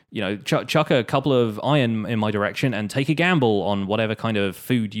 chuck a couple of iron in my direction and take a gamble on whatever kind of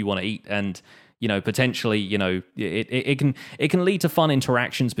food you want to eat. And, potentially, it can lead to fun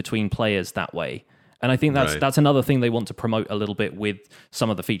interactions between players that way. And I think that's another thing they want to promote a little bit with some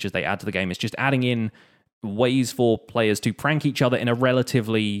of the features they add to the game, is just adding in ways for players to prank each other in a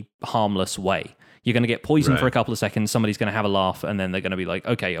relatively harmless way. You're going to get poisoned for a couple of seconds, somebody's going to have a laugh, and then they're going to be like,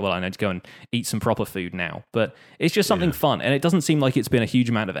 okay, well, I need to go and eat some proper food now. But it's just something fun, and it doesn't seem like it's been a huge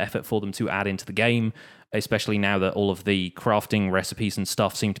amount of effort for them to add into the game, especially now that all of the crafting recipes and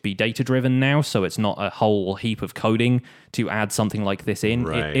stuff seem to be data-driven now, so it's not a whole heap of coding to add something like this in.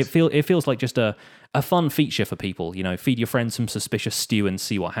 Right. It feels like just a fun feature for people. Feed your friends some suspicious stew and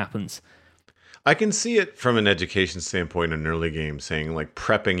see what happens. I can see it from an education standpoint in an early game, saying like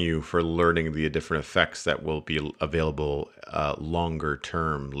prepping you for learning the different effects that will be available longer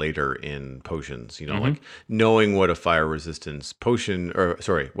term later in potions. Like knowing what a fire resistance potion,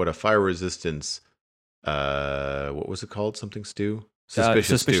 what a fire resistance, what was it called? Something stew?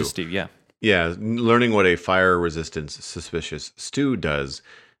 Suspicious stew, yeah. Yeah, learning what a fire resistance suspicious stew does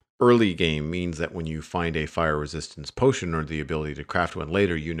early game means that when you find a fire resistance potion or the ability to craft one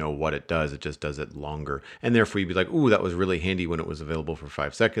later, you know what it does. It just does it longer. And therefore you'd be like, ooh, that was really handy when it was available for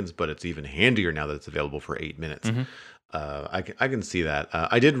 5 seconds, but it's even handier now that it's available for 8 minutes. I can see that.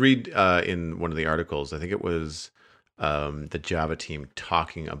 I did read in one of the articles, I think it was the Java team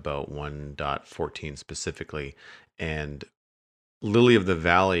talking about 1.14 specifically, and Lily of the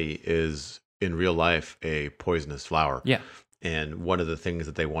Valley is in real life a poisonous flower. Yeah. And one of the things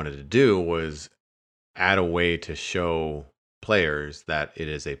that they wanted to do was add a way to show players that it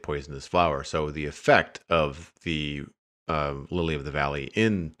is a poisonous flower. So the effect of the Lily of the Valley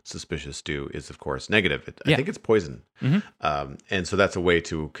in Suspicious Stew is, of course, negative. I think it's poison. And so that's a way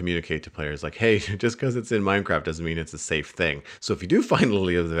to communicate to players like, hey, just because it's in Minecraft doesn't mean it's a safe thing. So if you do find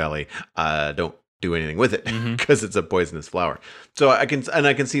Lily of the Valley, don't do anything with it because it's a poisonous flower. So I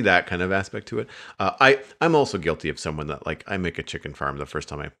can see that kind of aspect to it. I'm also guilty of someone that, like, I make a chicken farm the first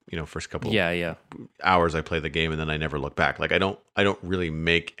time first couple hours I play the game, and then I never look back. Like I don't really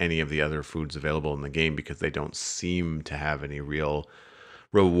make any of the other foods available in the game because they don't seem to have any real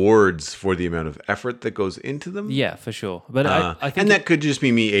rewards for the amount of effort that goes into them. Yeah, for sure. But I think, and that could just be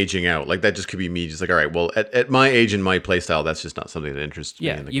me aging out. Like that just could be me just like, all right, well, at my age and my play style, that's just not something that interests me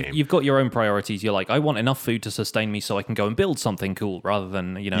in the game. You've got your own priorities. You're like, I want enough food to sustain me so I can go and build something cool, rather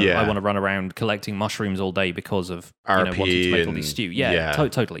than I want to run around collecting mushrooms all day because of RP wanting to make all these stew.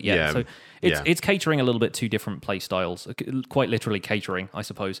 Totally. Yeah. So it's catering a little bit to different play styles, quite literally catering, I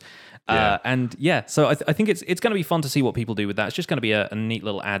suppose. So I think it's going to be fun to see what people do with that. It's just going to be a neat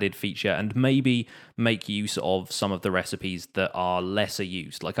little added feature, and maybe make use of some of the recipes that are lesser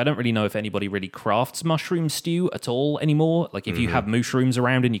used. Like, I don't really know if anybody really crafts mushroom stew at all anymore. Like, if you have mushrooms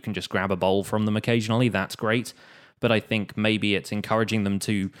around and you can just grab a bowl from them occasionally, that's great. But I think maybe it's encouraging them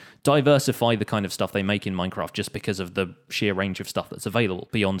to diversify the kind of stuff they make in Minecraft, just because of the sheer range of stuff that's available,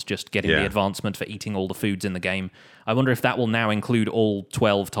 beyond just getting the advancement for eating all the foods in the game. I wonder if that will now include all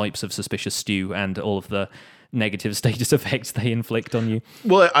 12 types of suspicious stew and all of the negative status effects they inflict on you.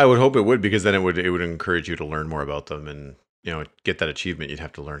 Well, I would hope it would, because then it would encourage you to learn more about them, and get that achievement. You'd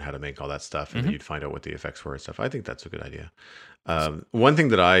have to learn how to make all that stuff, and then you'd find out what the effects were and stuff. I think that's a good idea. One thing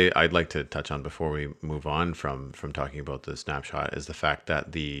that I'd like to touch on before we move on from talking about the snapshot is the fact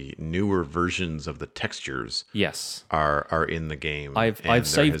that the newer versions of the textures are in the game. I've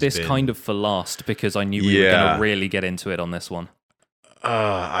saved this kind of for last because I knew we were going to really get into it on this one.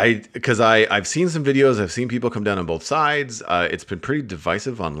 I've seen some videos. I've seen people come down on both sides. It's been pretty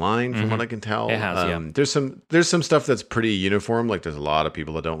divisive online, from what I can tell. It has, There's some stuff that's pretty uniform. Like, there's a lot of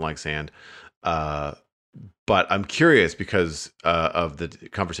people that don't like sand. But I'm curious because of the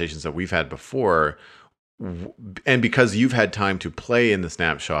conversations that we've had before, and because you've had time to play in the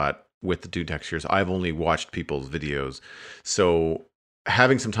snapshot with the new textures. I've only watched people's videos, so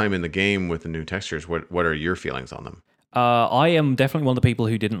having some time in the game with the new textures, what are your feelings on them? I am definitely one of the people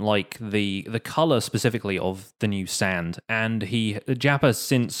who didn't like the color specifically of the new sand, and Jap has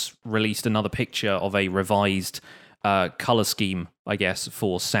since released another picture of a revised color scheme, I guess,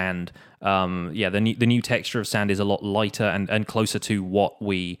 for sand. The new texture of sand is a lot lighter and closer to what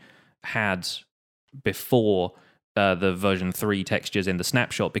we had before the version 3 textures in the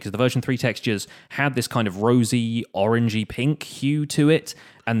snapshot, because the version 3 textures had this kind of rosy, orangey pink hue to it,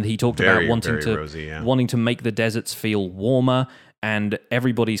 and he talked about wanting to make the deserts feel warmer. And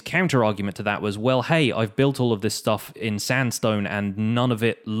everybody's counter argument to that was, well, hey, I've built all of this stuff in sandstone and none of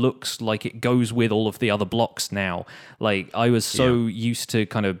it looks like it goes with all of the other blocks now. Like, I was so used to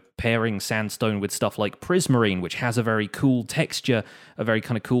kind of pairing sandstone with stuff like prismarine, which has a very cool texture, a very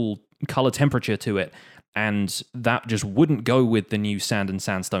kind of cool color temperature to it. And that just wouldn't go with the new sand and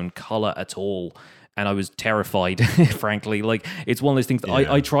sandstone color at all. And I was terrified, frankly. Like, it's one of those things that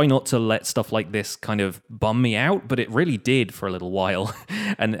I try not to let stuff like this kind of bum me out, but it really did for a little while.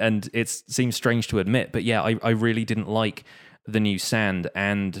 and it seems strange to admit, but yeah, I really didn't like the new sand.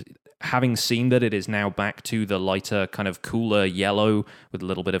 And having seen that it is now back to the lighter, kind of cooler yellow with a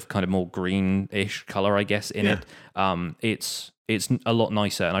little bit of kind of more greenish color, I guess, in it, it's a lot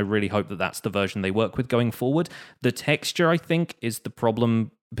nicer. And I really hope that that's the version they work with going forward. The texture, I think, is the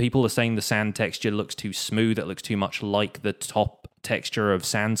problem. People are saying the sand texture looks too smooth. It looks too much like the top texture of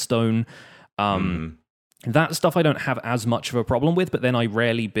sandstone. That stuff I don't have as much of a problem with, but then I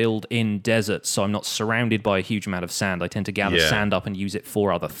rarely build in deserts, so I'm not surrounded by a huge amount of sand. I tend to gather sand up and use it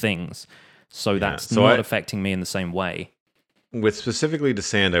for other things. So that's not affecting me in the same way. With specifically to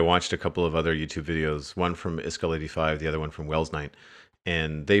sand, I watched a couple of other YouTube videos, one from Iskall85, the other one from Wells Knight.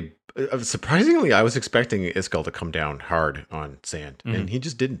 And they, surprisingly, I was expecting Iskall to come down hard on sand, and he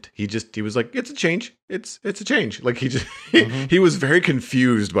just didn't. He was like, "It's a change. It's a change." Like, he was very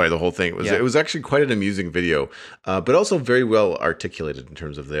confused by the whole thing. It was actually quite an amusing video, but also very well articulated in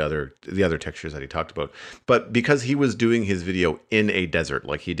terms of the other textures that he talked about. But because he was doing his video in a desert,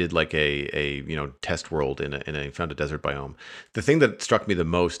 like he did like a test world in a found a desert biome. The thing that struck me the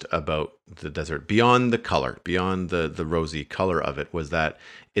most about the desert, beyond the color, beyond the rosy color of it, was that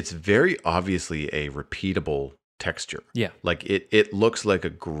it's very obviously a repeatable texture. Yeah. Like it looks like a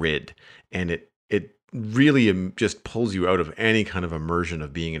grid, and it really just pulls you out of any kind of immersion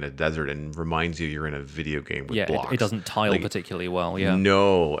of being in a desert and reminds you you're in a video game with blocks. It doesn't tile particularly well. Yeah,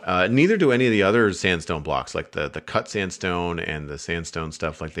 no, neither do any of the other sandstone blocks, like the cut sandstone and the sandstone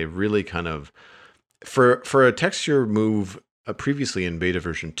stuff. Like they really kind of for a texture move previously in beta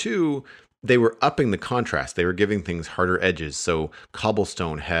version 2. They were upping the contrast. They were giving things harder edges. So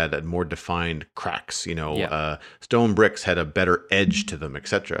cobblestone had a more defined cracks. Stone bricks had a better edge to them,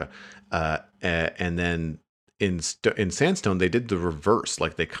 etc. And then in sandstone, they did the reverse.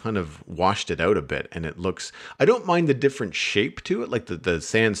 Like they kind of washed it out a bit, and it looks. I don't mind the different shape to it. Like the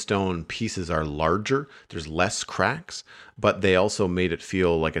sandstone pieces are larger. There's less cracks, but they also made it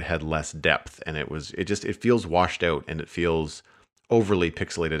feel like it had less depth, and it feels washed out, and it feels overly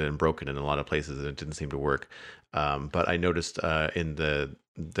pixelated and broken in a lot of places, and it didn't seem to work. But I noticed in the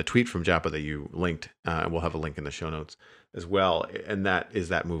tweet from Japa that you linked, we'll have a link in the show notes as well, and that is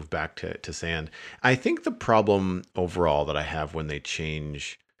that move back to sand. I think the problem overall that I have when they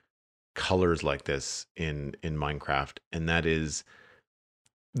change colors like this in Minecraft, and that is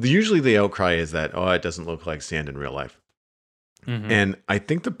usually the outcry is that, oh, it doesn't look like sand in real life. Mm-hmm. And I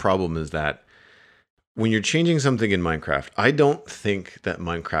think the problem is that when you're changing something in Minecraft, I don't think that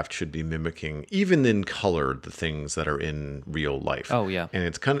Minecraft should be mimicking, even in color, the things that are in real life. Oh yeah, and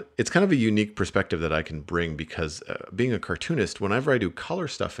it's kind of a unique perspective that I can bring because being a cartoonist, whenever I do color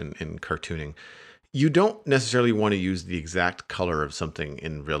stuff in cartooning, you don't necessarily want to use the exact color of something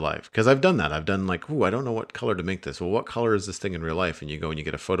in real life. Because I've done that. I've done like, I don't know what color to make this. Well, what color is this thing in real life? And you go and you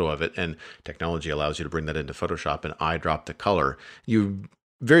get a photo of it, and technology allows you to bring that into Photoshop and eyedrop the color. You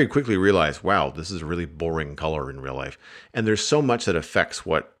very quickly realize, wow, this is a really boring color in real life. And there's so much that affects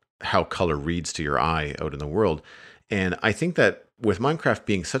how color reads to your eye out in the world. And I think that with Minecraft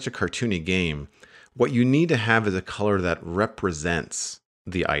being such a cartoony game, what you need to have is a color that represents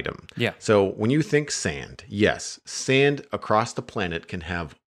the item. Yeah. So when you think sand, yes, sand across the planet can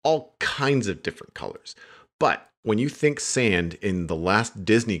have all kinds of different colors. But when you think sand in the last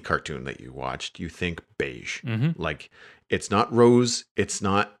Disney cartoon that you watched, you think beige. Mm-hmm. Like, it's not rose, it's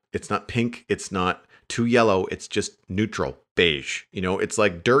not pink, it's not too yellow, it's just neutral, beige. It's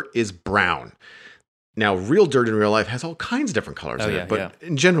like dirt is brown. Now, real dirt in real life has all kinds of different colors in it, but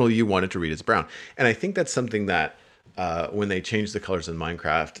in general, you want it to read as brown. And I think that's something that when they change the colors in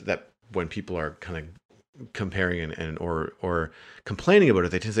Minecraft, that when people are kind of comparing or complaining about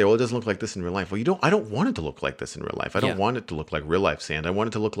it, they tend to say, well, it doesn't look like this in real life. Well, I don't want it to look like this in real life. I don't want it to look like real life sand. I want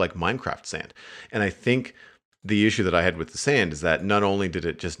it to look like Minecraft sand. And I think the issue that I had with the sand is that not only did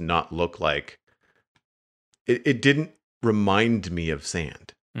it just not look like it didn't remind me of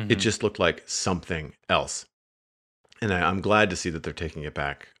sand. Mm-hmm. It just looked like something else. And I'm glad to see that they're taking it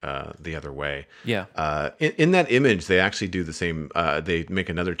back the other way. Yeah. In that image, they actually do the same. They make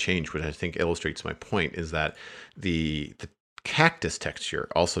another change, which I think illustrates my point, is that the cactus texture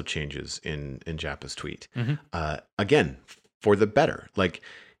also changes in Japa's tweet. Mm-hmm. Again, for the better. Like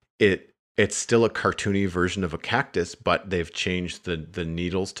it's still a cartoony version of a cactus, but they've changed the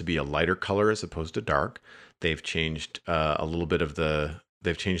needles to be a lighter color as opposed to dark. They've changed a little bit of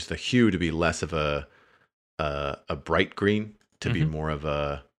they've changed the hue to be less of a bright green to mm-hmm. be more of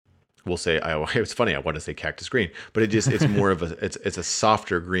a, we'll say, it's funny, I want to say cactus green, but it's more of it's a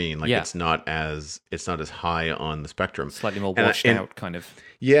softer green. Like it's not as high on the spectrum. Slightly more washed out kind of.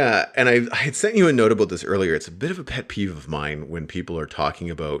 Yeah. And I had sent you a note about this earlier. It's a bit of a pet peeve of mine when people are talking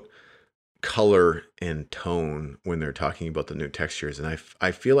about color and tone when they're talking about the new textures. And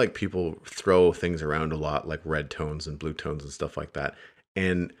I feel like people throw things around a lot, like red tones and blue tones and stuff like that.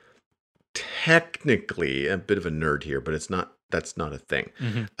 And technically, a bit of a nerd here, but that's not a thing.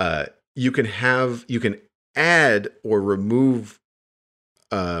 Mm-hmm. You can add or remove,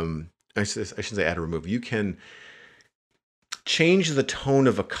 I shouldn't say add or remove. You can change the tone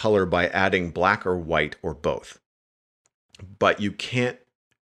of a color by adding black or white or both. But you can't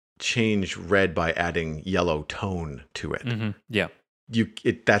change red by adding yellow tone to it. Mm-hmm. Yeah.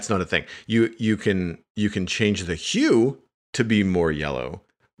 That's not a thing. You can change the hue to be more yellow.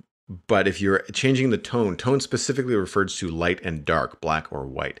 But if you're changing the tone specifically refers to light and dark, black or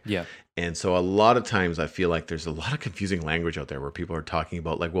white. Yeah. And so a lot of times I feel like there's a lot of confusing language out there where people are talking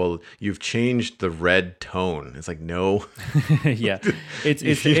about like, well, you've changed the red tone. It's like, no. Yeah. It's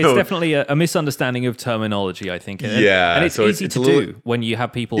definitely a misunderstanding of terminology, I think. And it's so easy to do when you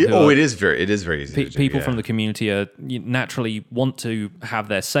have people who it is very easy to do. People from the community naturally want to have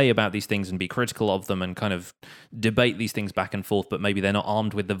their say about these things and be critical of them and kind of debate these things back and forth, but maybe they're not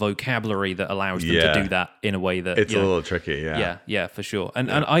armed with the vocabulary that allows them to do that in a way that it's a little tricky. Yeah, for sure.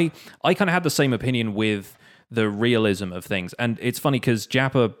 And I kind of had the same opinion with the realism of things. And it's funny because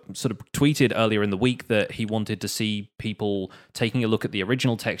Jappa sort of tweeted earlier in the week that he wanted to see people taking a look at the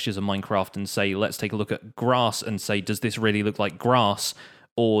original textures of Minecraft and say, let's take a look at grass and say, does this really look like grass?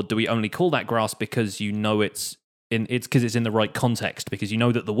 Or do we only call that grass because you know it's because it's in the right context, because you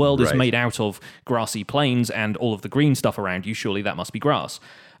know that the world is made out of grassy plains and all of the green stuff around you, surely that must be grass.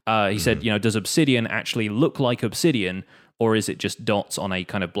 He said, does obsidian actually look like obsidian, or is it just dots on a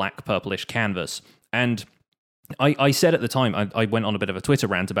kind of black purplish canvas? And I said at the time, I went on a bit of a Twitter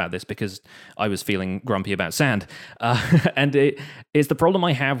rant about this because I was feeling grumpy about sand. And it's the problem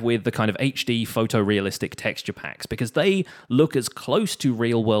I have with the kind of HD photorealistic texture packs, because they look as close to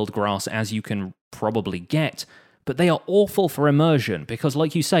real-world grass as you can probably get, but they are awful for immersion because,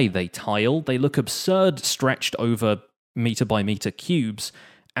 like you say, they tile, they look absurd stretched over meter by meter cubes,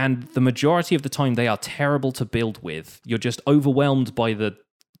 and the majority of the time they are terrible to build with. You're just overwhelmed by the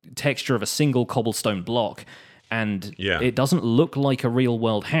texture of a single cobblestone block, and it doesn't look like a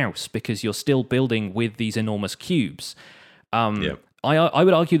real-world house because you're still building with these enormous cubes. I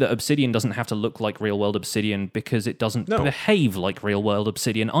would argue that obsidian doesn't have to look like real-world obsidian because it doesn't behave like real-world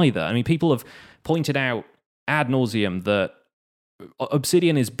obsidian either. I mean, people have pointed out ad nauseum that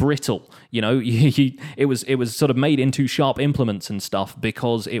obsidian is brittle. It was sort of made into sharp implements and stuff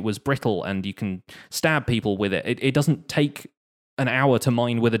because it was brittle, and you can stab people with it. It doesn't take an hour to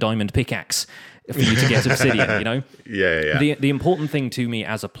mine with a diamond pickaxe for you to get obsidian, The important thing to me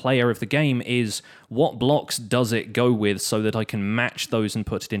as a player of the game is what blocks does it go with so that I can match those and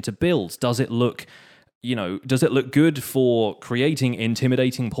put it into builds. Does it look good for creating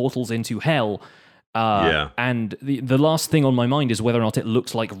intimidating portals into hell? And the last thing on my mind is whether or not it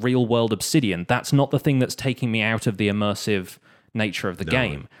looks like real-world obsidian. That's not the thing that's taking me out of the immersive nature of the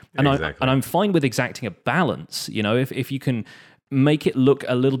game. And I'm fine with exacting a balance. If you can make it look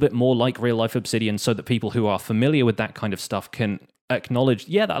a little bit more like real-life obsidian so that people who are familiar with that kind of stuff can acknowledge,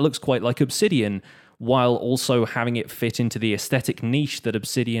 that looks quite like obsidian, while also having it fit into the aesthetic niche that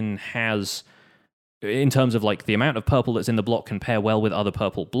obsidian has in terms of like the amount of purple that's in the block can pair well with other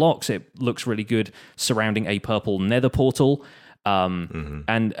purple blocks. It looks really good surrounding a purple nether portal.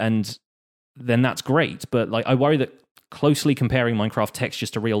 And then that's great. But like, I worry that closely comparing Minecraft textures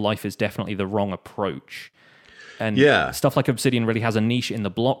to real life is definitely the wrong approach. And stuff like Obsidian really has a niche in the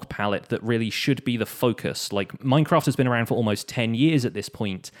block palette that really should be the focus. Like, Minecraft has been around for almost 10 years at this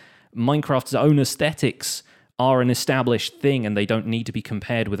point. Minecraft's own aesthetics are an established thing, and they don't need to be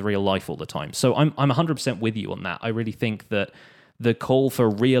compared with real life all the time. So I'm 100% with you on that. I really think that the call for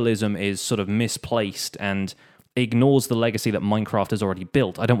realism is sort of misplaced and ignores the legacy that Minecraft has already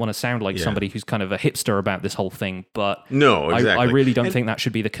built. I don't want to sound like somebody who's kind of a hipster about this whole thing, but no, exactly. I really don't think that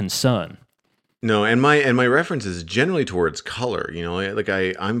should be the concern. No, and my reference is generally towards color. You know, like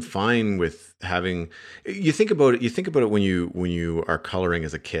I'm fine with having. You think about it when you are coloring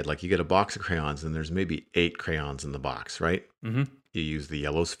as a kid. Like, you get a box of crayons, and there's maybe 8 crayons in the box, right? Mm-hmm. You use the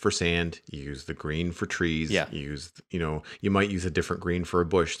yellows for sand. You use the green for trees. Yeah. You might use a different green for a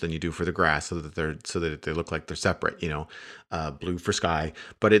bush than you do for the grass, so that they look like they're separate. Blue for sky.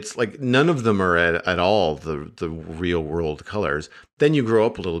 But it's like none of them are at all the real world colors. Then you grow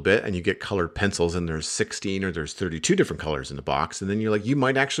up a little bit and you get colored pencils, and there's 16 or there's 32 different colors in the box. And then you're like, you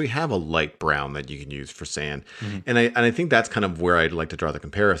might actually have a light brown that you can use for sand. Mm-hmm. And I think that's kind of where I'd like to draw the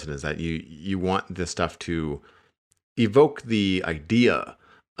comparison, is that you want this stuff to evoke the idea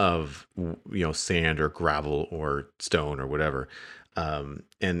of, sand or gravel or stone or whatever. And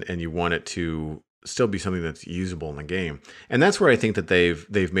you want it to still be something that's usable in the game. And that's where I think that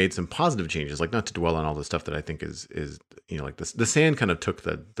they've made some positive changes, like, not to dwell on all the stuff that I think is like this. The sand kind of took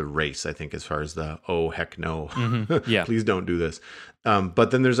the race, I think, as far as the, oh, heck no, please don't do this.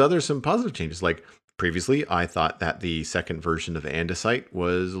 But then there's some positive changes. Like, previously, I thought that the second version of andesite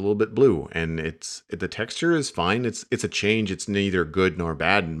was a little bit blue, and the texture is fine. It's a change. It's neither good nor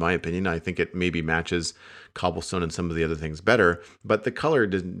bad, in my opinion. I think it maybe matches cobblestone and some of the other things better, but the color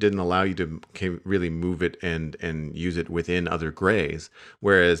didn't allow you to really move it and use it within other grays.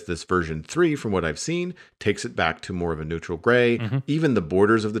 Whereas this version 3, from what I've seen, takes it back to more of a neutral gray. Mm-hmm. Even the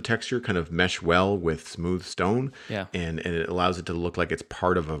borders of the texture kind of mesh well with smooth stone. Yeah. And it allows it to look like it's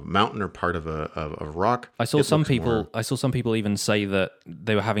part of a mountain or part of a rock. I saw some people even say that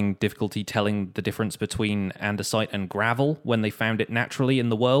they were having difficulty telling the difference between andesite and gravel when they found it naturally in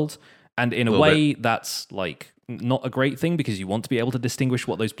the world. And in a way, that's like not a great thing, because you want to be able to distinguish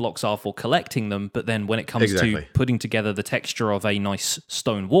what those blocks are for collecting them. But then when it comes to putting together the texture of a nice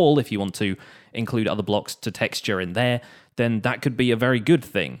stone wall, if you want to include other blocks to texture in there, then that could be a very good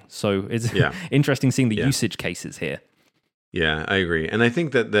thing. So it's interesting seeing the usage cases here. Yeah, I agree. And I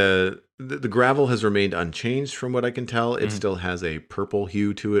think that the gravel has remained unchanged from what I can tell. It still has a purple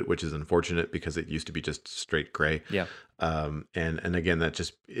hue to it, which is unfortunate because it used to be just straight gray. Yeah. And again, that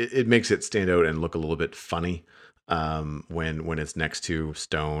just it makes it stand out and look a little bit funny when it's next to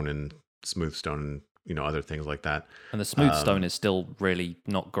stone and smooth stone and other things like that. And the smooth stone is still really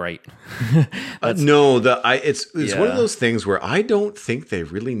not great. No, it's one of those things where I don't think they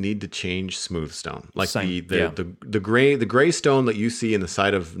really need to change smooth stone. Like the gray stone that you see in the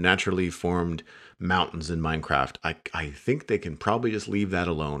side of naturally formed mountains in Minecraft, I think they can probably just leave that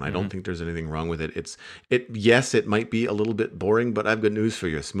alone. I don't think there's anything wrong with it. Yes, it might be a little bit boring, but I've got news for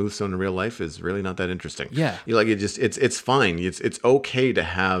you. Smooth stone in real life is really not that interesting. Yeah. It's fine. It's okay to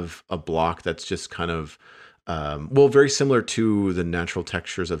have a block that's just kind of very similar to the natural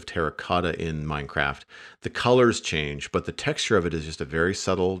textures of terracotta in Minecraft. The colors change, but the texture of it is just a very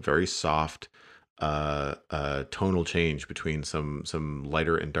subtle, very soft tonal change between some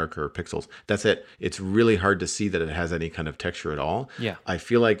lighter and darker pixels. That's it. It's really hard to see that it has any kind of texture at all. Yeah. I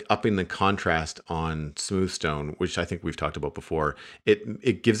feel like upping the contrast on smooth stone, which I think we've talked about before,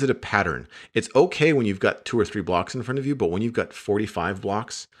 it gives it a pattern. It's okay when you've got 2 or 3 blocks in front of you, but when you've got 45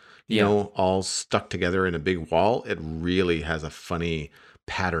 blocks, all stuck together in a big wall, it really has a funny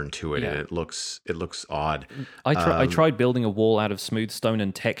pattern to it, and it looks odd. I tried building a wall out of smooth stone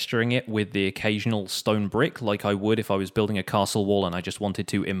and texturing it with the occasional stone brick, like I would if I was building a castle wall and I just wanted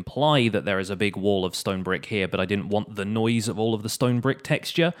to imply that there is a big wall of stone brick here, but I didn't want the noise of all of the stone brick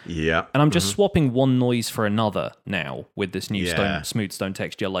texture. Yeah. And I'm just swapping one noise for another now with this new smooth stone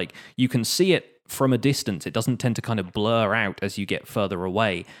texture. Like, you can see it from a distance. It doesn't tend to kind of blur out as you get further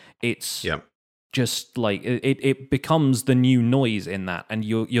away. It's just like it becomes the new noise in that, and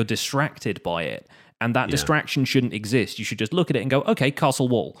you're distracted by it, and that distraction shouldn't exist. You should just look at it and go, okay, castle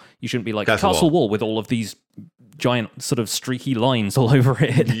wall. You shouldn't be like castle wall with all of these giant sort of streaky lines all over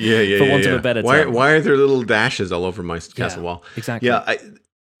it. For want of a better term. Why are there little dashes all over my castle wall? Exactly. Yeah.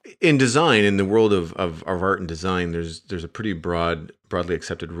 In design, in the world of art and design, there's a pretty broadly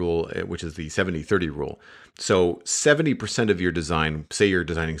accepted rule, which is the 70-30 rule. So 70% of your design, say you're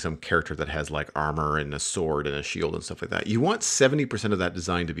designing some character that has like armor and a sword and a shield and stuff like that, you want 70% of that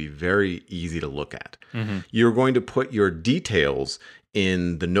design to be very easy to look at. You're going to put your details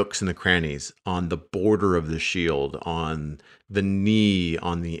in the nooks and the crannies, on the border of the shield, on the knee,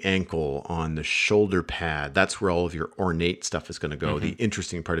 on the ankle, on the shoulder pad. That's where all of your ornate stuff is going to go, the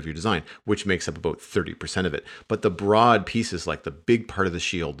interesting part of your design, which makes up about 30% of it. But the broad pieces, like the big part of the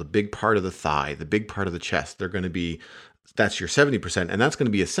shield, the big part of the thigh, the big part of the chest, they're going to be, that's your 70%. And that's going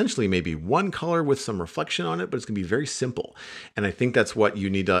to be essentially maybe one color with some reflection on it, but it's going to be very simple. And I think that's what you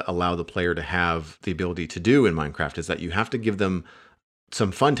need to allow the player to have the ability to do in Minecraft, is that you have to give them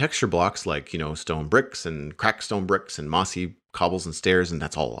some fun texture blocks like, stone bricks and cracked stone bricks and mossy cobbles and stairs, and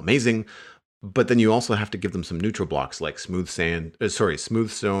that's all amazing. But then you also have to give them some neutral blocks like smooth stone.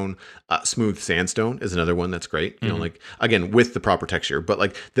 Smooth sandstone is another one that's great. Like, again, with the proper texture, but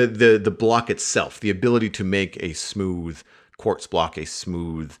like the block itself, the ability to make a smooth quartz block, a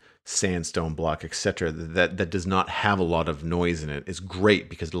smooth sandstone block, etc., that does not have a lot of noise in it, is great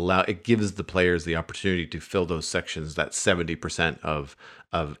because it gives the players the opportunity to fill those sections, that 70%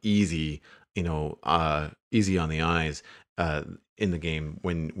 of easy, easy on the eyes in the game.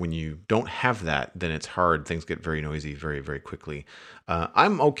 When you don't have that, then it's hard. Things get very noisy very, very quickly.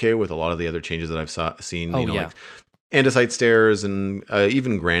 I'm okay with a lot of the other changes that I've seen. Like andesite stairs and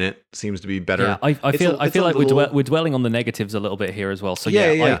even granite seems to be better. Yeah, I feel like we're dwelling on the negatives a little bit here as well. So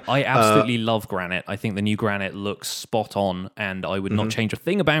I absolutely love granite. I think the new granite looks spot on, and I would not change a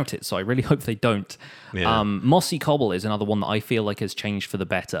thing about it. So I really hope they don't. Yeah. Mossy cobble is another one that I feel like has changed for the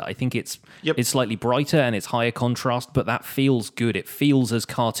better. I think it's slightly brighter and it's higher contrast, but that feels good. It feels as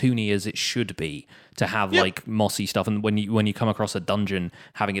cartoony as it should be to have like mossy stuff, and when you come across a dungeon,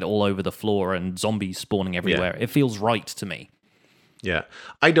 having it all over the floor and zombies spawning everywhere, it feels right to me. Yeah,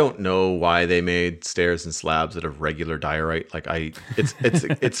 I don't know why they made stairs and slabs out of regular diorite. Like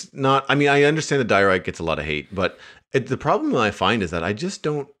it's not. I mean, I understand the diorite gets a lot of hate, but the problem I find is that I just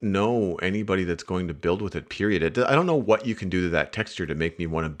don't know anybody that's going to build with it. Period. I don't know what you can do to that texture to make me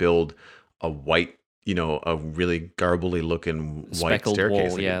want to build a white, a really garbly looking white speckled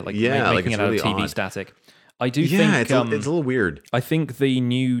staircase. Wall, making it out of TV static. I do think it's a little weird. I think the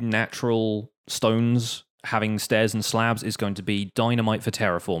new natural stones having stairs and slabs is going to be dynamite for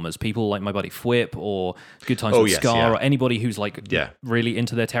terraformers. People like my buddy Fwip or Good Times with Scar or anybody who's really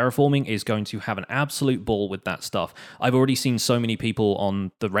into their terraforming is going to have an absolute ball with that stuff. I've already seen so many people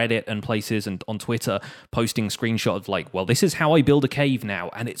on the Reddit and places and on Twitter posting screenshots of well, this is how I build a cave now,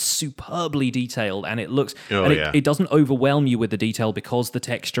 and it's superbly detailed, and it looks it doesn't overwhelm you with the detail because the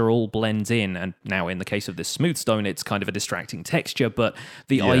texture all blends in. And now in the case of this smooth stone, it's kind of a distracting texture, but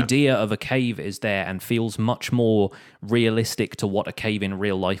the idea of a cave is there and feels much more realistic to what a cave in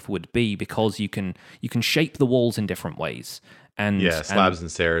real life would be, because you can shape the walls in different ways. And slabs and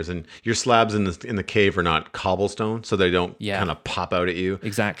stairs, and your slabs in the cave are not cobblestone, so they don't kind of pop out at you.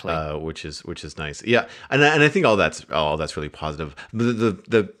 Exactly, which is nice. Yeah, and I think all that's really positive.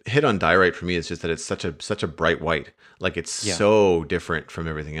 The hit on diorite for me is just that it's such a bright white. Like it's so different from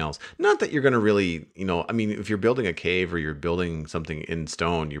everything else. Not that you're going to really, I mean, if you're building a cave or you're building something in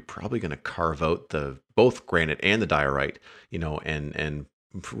stone, you're probably going to carve out both granite and the diorite, and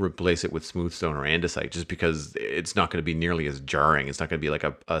replace it with smooth stone or andesite, just because it's not going to be nearly as jarring. It's not going to be like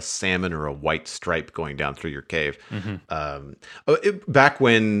a salmon or a white stripe going down through your cave. Back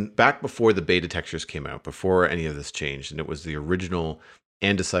before the beta textures came out, before any of this changed, and it was the original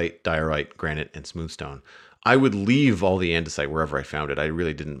andesite, diorite, granite, and smooth stone, I would leave all the andesite wherever I found it. I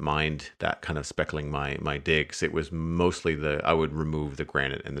really didn't mind that kind of speckling my digs. It was mostly I would remove the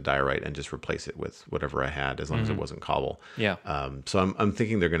granite and the diorite and just replace it with whatever I had, as long as it wasn't cobble. Yeah. So I'm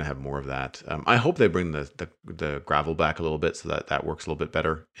thinking they're going to have more of that. I hope they bring the gravel back a little bit so that works a little bit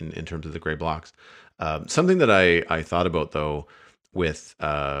better in terms of the gray blocks. Something that I thought about though with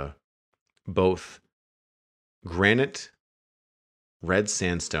both granite, red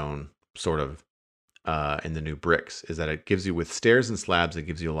sandstone, sort of. In the new bricks is that it gives you, with stairs and slabs, it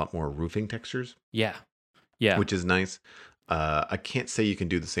gives you a lot more roofing textures. Yeah, which is nice. I can't say you can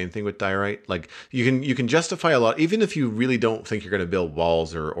do the same thing with diorite. Like you can justify a lot, even if you really don't think you're going to build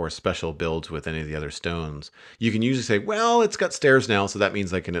walls or special builds with any of the other stones. You can usually say, well, it's got stairs now, so that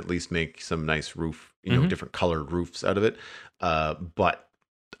means I can at least make some nice roof, different colored roofs out of it. But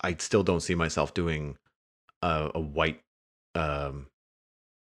I still don't see myself doing a white.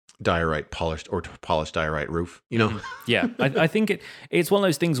 Diorite polished diorite roof, Yeah, I think it's one of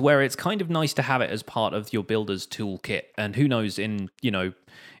those things where it's kind of nice to have it as part of your builder's toolkit, and who knows, in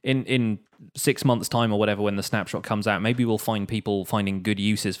 6 months time or whatever, when the snapshot comes out, maybe we'll find people finding good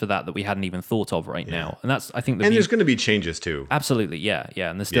uses for that we hadn't even thought of now. And that's, I think, there's going to be changes too. Absolutely, yeah,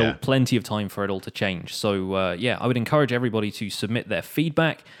 and there's still plenty of time for it all to change. So I would encourage everybody to submit their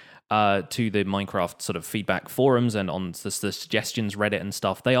feedback to the Minecraft sort of feedback forums and on the suggestions Reddit and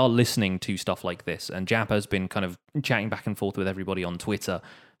stuff. They are listening to stuff like this, and Jappa's been kind of chatting back and forth with everybody on Twitter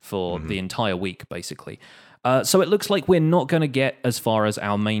for the entire week, basically. So it looks like we're not going to get as far as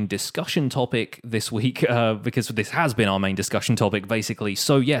our main discussion topic this week, because this has been our main discussion topic, basically.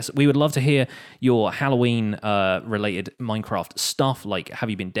 So yes, we would love to hear your Halloween-related Minecraft stuff. Like, have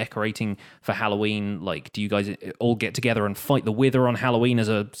you been decorating for Halloween? Like, do you guys all get together and fight the Wither on Halloween as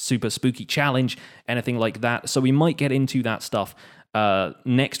a super spooky challenge? Anything like that? So we might get into that stuff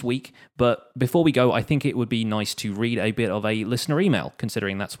next week, but before we go, I think it would be nice to read a bit of a listener email,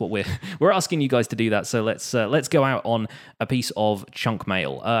 considering that's what we're asking you guys to do that. So let's go out on a piece of chunk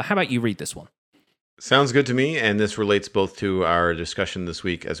mail. How about you read this one? Sounds good to me, and this relates both to our discussion this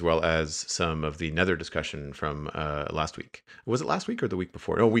week as well as some of the Nether discussion from last week. Was it last week or the week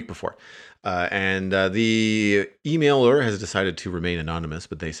before? No, week before. And the emailer has decided to remain anonymous,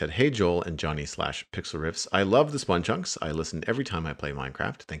 but they said, "Hey Joel and Johnny / Pixlriffs, I love the Spawn Chunks. I listen every time I play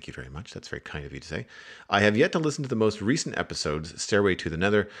Minecraft." Thank you very much. That's very kind of you to say. "I have yet to listen to the most recent episodes, Stairway to the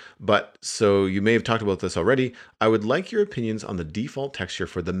Nether, but so you may have talked about this already. I would like your opinions on the default texture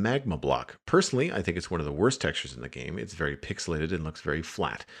for the magma block. Personally, I think it's one of the worst textures in the game. It's very pixelated and looks very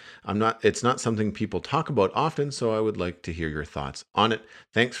flat. It's not something people talk about often, so I would like to hear your thoughts on it.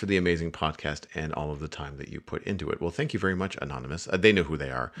 Thanks for the amazing podcast and all of the time that you put into it." Well, thank you very much, Anonymous. They know who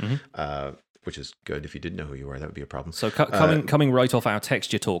they are, which is good. If you didn't know who you are, that would be a problem. So coming right off our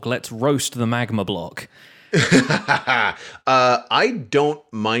texture talk, let's roast the magma block. I don't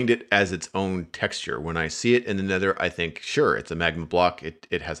mind it as its own texture. When I see it in the Nether, I think, sure, it's a magma block.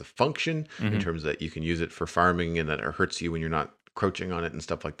 It has a function in terms that you can use it for farming and that it hurts you when you're not crouching on it and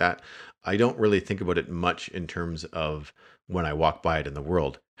stuff like that. I don't really think about it much in terms of when I walk by it in the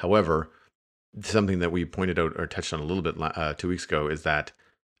world. However, something that we pointed out or touched on a little bit 2 weeks ago is that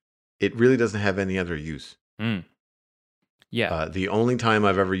it really doesn't have any other use. Yeah. The only time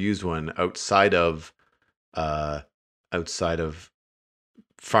I've ever used one outside of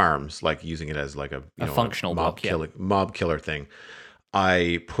farms, like using it as like a functional mob killer thing,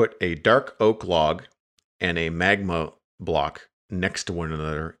 I put a dark oak log and a magma block next to one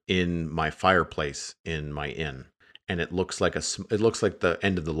another in my fireplace in my inn, and it looks like the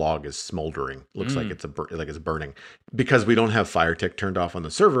end of the log is smoldering. It looks like it's it's burning. Because we don't have fire tick turned off on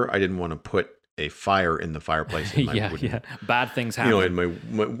the server, I didn't want to put a fire in the fireplace in my wooden, bad things happen. in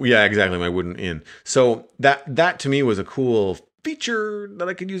my wooden inn. So that to me was a cool feature that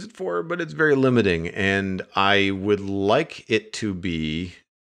I could use it for, but it's very limiting, and I would like it to be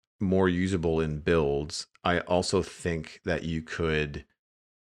more usable in builds. I also think that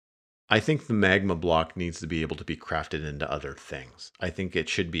I think the magma block needs to be able to be crafted into other things. I think it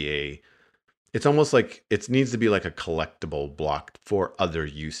should be it's almost like it needs to be like a collectible block for other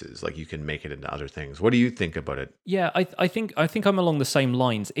uses. Like you can make it into other things. What do you think about it? Yeah, I think I'm along the same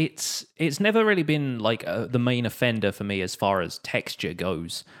lines. It's never really been like the main offender for me as far as texture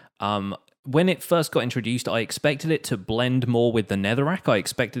goes. When it first got introduced, I expected it to blend more with the netherrack. I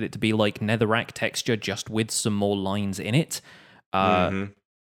expected it to be like netherrack texture, just with some more lines in it.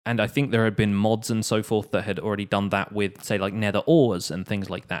 And I think there had been mods and so forth that had already done that with, say, like nether ores and things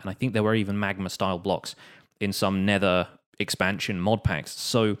like that. And I think there were even magma-style blocks in some nether expansion mod packs.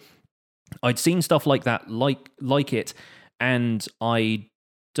 So I'd seen stuff like that, like it, and I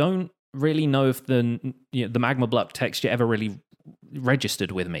don't really know if the magma block texture ever really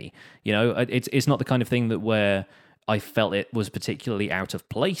registered with me. It's not the kind of thing that where I felt it was particularly out of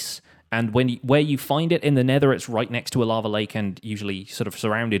place. And where you find it in the nether, it's right next to a lava lake and usually sort of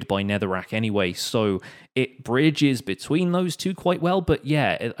surrounded by netherrack anyway. So it bridges between those two quite well. But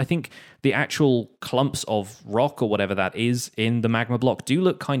yeah, I think the actual clumps of rock or whatever that is in the magma block do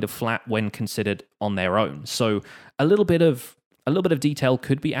look kind of flat when considered on their own. So a little bit of detail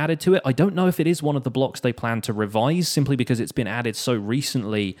could be added to it. I don't know if it is one of the blocks they plan to revise, simply because it's been added so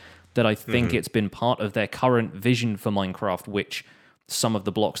recently that I think it's been part of their current vision for Minecraft, which some of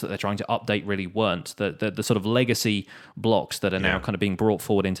the blocks that they're trying to update really weren't. The sort of legacy blocks that are now kind of being brought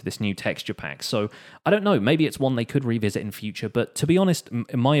forward into this new texture pack. So I don't know, maybe it's one they could revisit in future, but to be honest,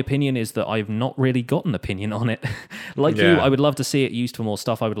 my opinion is that I've not really got an opinion on it. You, I would love to see it used for more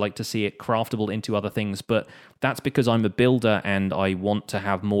stuff. I would like to see it craftable into other things, but that's because I'm a builder and I want to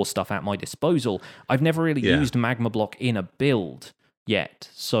have more stuff at my disposal. I've never really used magma block in a build yet,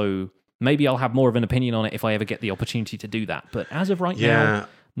 so maybe I'll have more of an opinion on it if I ever get the opportunity to do that. But as of right now,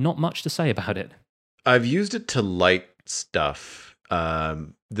 not much to say about it. I've used it to light stuff.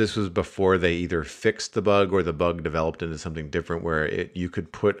 This was before they either fixed the bug or the bug developed into something different where you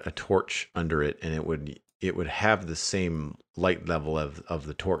could put a torch under it and it would have the same light level of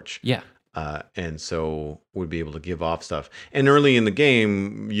the torch. Yeah. And so would be able to give off stuff. And early in the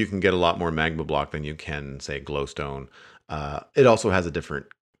game, you can get a lot more magma block than you can, say, glowstone. It also has a different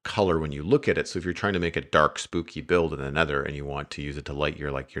color when you look at it. So if you're trying to make a dark, spooky build in the nether and you want to use it to light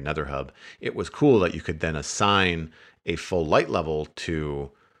your nether hub, it was cool that you could then assign a full light level to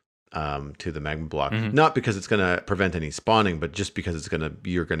the magma block. Not because it's going to prevent any spawning, but just because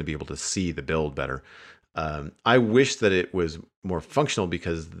you're going to be able to see the build better. I wish that it was more functional,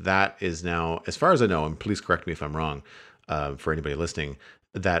 because that is now, as far as I know, and please correct me if I'm wrong, for anybody listening,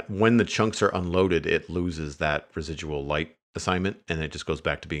 that when the chunks are unloaded, it loses that residual light assignment and it just goes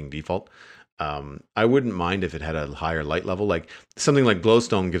back to being default. I wouldn't mind if it had a higher light level, like something like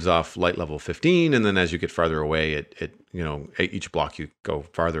glowstone gives off light level 15, and then as you get farther away, it each block you go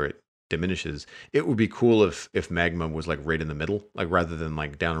farther, it diminishes. It would be cool if magma was like right in the middle, like rather than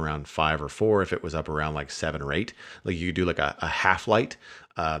like down around 5 or 4, if it was up around like 7 or 8, like you could do like a half light,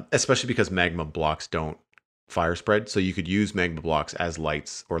 especially because magma blocks don't fire spread, so you could use magma blocks as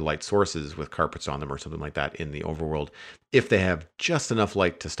lights or light sources with carpets on them or something like that in the overworld, if they have just enough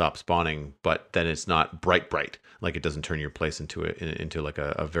light to stop spawning, but then it's not bright, like it doesn't turn your place into like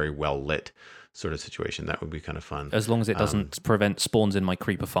a very well lit sort of situation. That would be kind of fun, as long as it doesn't prevent spawns in my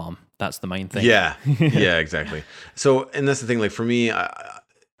creeper farm. That's the main thing. Yeah exactly. So, and that's the thing, like for me,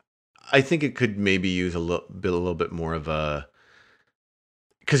 I think it could maybe use a little bit more of a,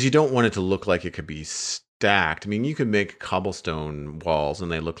 because you don't want it to look like it could be stacked. I mean, you could make cobblestone walls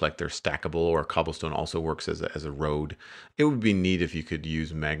and they look like they're stackable, or cobblestone also works as a road. It would be neat if you could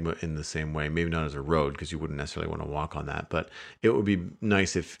use magma in the same way, maybe not as a road because you wouldn't necessarily want to walk on that, but it would be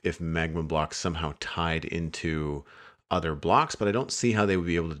nice if magma blocks somehow tied into other blocks, but I don't see how they would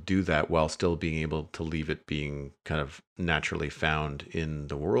be able to do that while still being able to leave it being kind of naturally found in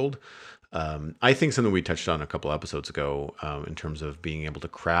the world. I think something we touched on a couple episodes ago, in terms of being able to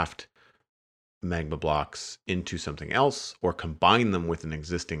craft magma blocks into something else or combine them with an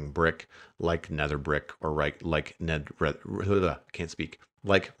existing brick like nether brick, or like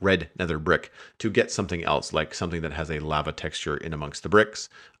red nether brick, to get something else, like something that has a lava texture in amongst the bricks.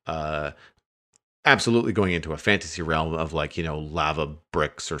 absolutely going into a fantasy realm of like, lava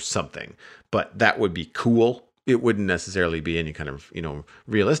bricks or something. But that would be cool. It wouldn't necessarily be any kind of,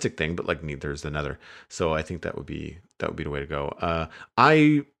 realistic thing, but like neither's another. So I think that would be the way to go.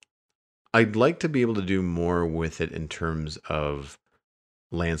 I'd like to be able to do more with it in terms of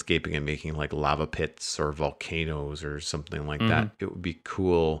landscaping and making like lava pits or volcanoes or something like that. It would be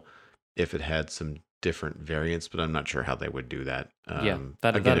cool if it had some different variants, but I'm not sure how they would do that.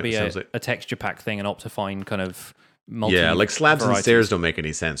 That'd be a texture pack thing, an Optifine kind of like slabs varieties. And stairs don't make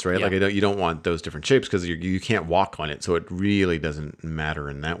any sense, right? Yeah. Like you don't want those different shapes because you can't walk on it, so it really doesn't matter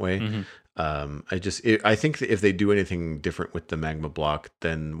in that way. I think that if they do anything different with the magma block,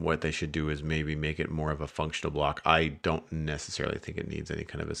 then what they should do is maybe make it more of a functional block. I don't necessarily think it needs any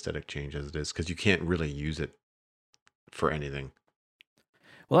kind of aesthetic change as it is, because you can't really use it for anything.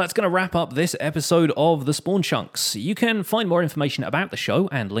 Well, that's going to wrap up this episode of The Spawn Chunks. You can find more information about the show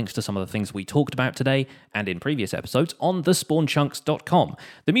and links to some of the things we talked about today and in previous episodes on thespawnchunks.com.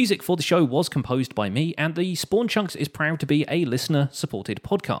 The music for the show was composed by me, and The Spawn Chunks is proud to be a listener-supported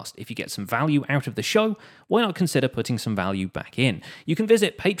podcast. If you get some value out of the show, why not consider putting some value back in? You can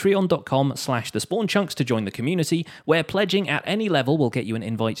visit patreon.com/thespawnchunks to join the community, where pledging at any level will get you an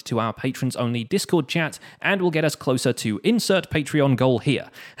invite to our patrons-only Discord chat and will get us closer to insert Patreon goal here.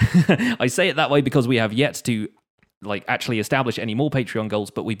 I say it that way because we have yet to actually establish any more Patreon goals,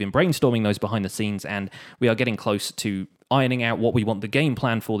 but we've been brainstorming those behind the scenes, and we are getting close to ironing out what we want the game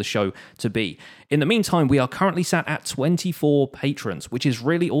plan for the show to be. In the meantime, we are currently sat at 24 patrons, which is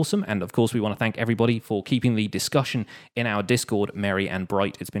really awesome, and of course we want to thank everybody for keeping the discussion in our Discord merry and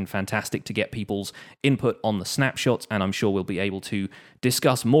bright. It's been fantastic to get people's input on the snapshots, and I'm sure we'll be able to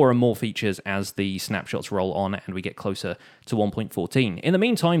discuss more and more features as the snapshots roll on and we get closer to 1.14. In the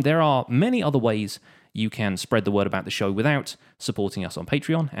meantime, there are many other ways you can spread the word about the show without supporting us on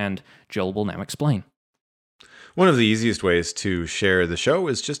Patreon, and Joel will now explain. One of the easiest ways to share the show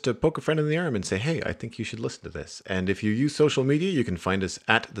is just to poke a friend in the arm and say, hey, I think you should listen to this. And if you use social media, you can find us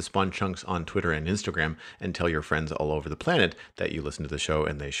at The Spawn Chunks on Twitter and Instagram, and tell your friends all over the planet that you listen to the show,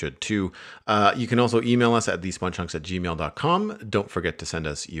 and they should too. You can also email us at thespawnchunks@gmail.com. Don't forget to send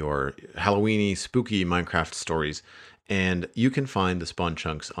us your Halloweeny, spooky Minecraft stories. And you can find The Spawn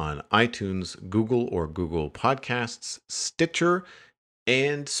Chunks on iTunes, Google or Google Podcasts, Stitcher,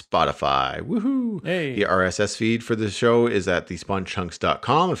 and Spotify. Woohoo! Hey. The RSS feed for the show is at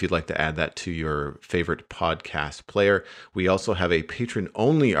thespawnchunks.com if you'd like to add that to your favorite podcast player. We also have a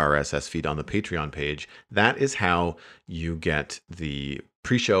patron-only RSS feed on the Patreon page. That is how you get the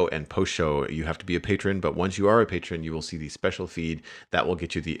pre-show and post-show. You have to be a patron, but once you are a patron, you will see the special feed that will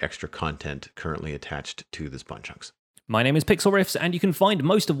get you the extra content currently attached to the Spawn Chunks. My name is Pixlriffs, and you can find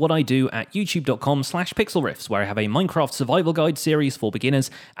most of what I do at youtube.com/pixelriffs, where I have a Minecraft survival guide series for beginners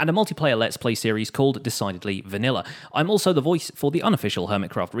and a multiplayer Let's Play series called Decidedly Vanilla. I'm also the voice for the unofficial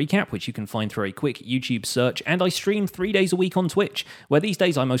Hermitcraft recap, which you can find through a quick YouTube search, and I stream 3 days a week on Twitch, where these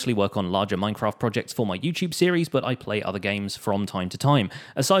days I mostly work on larger Minecraft projects for my YouTube series, but I play other games from time to time.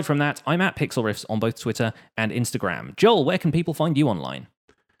 Aside from that, I'm at Pixlriffs on both Twitter and Instagram. Joel, where can people find you online?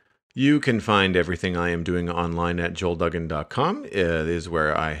 You can find everything I am doing online at joelduggan.com. It is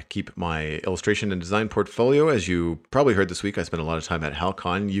where I keep my illustration and design portfolio. As you probably heard this week, I spent a lot of time at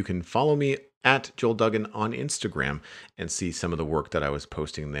HalCon. You can follow me at Joel Duggan on Instagram and see some of the work that I was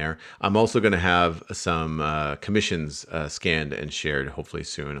posting there. I'm also going to have some commissions scanned and shared hopefully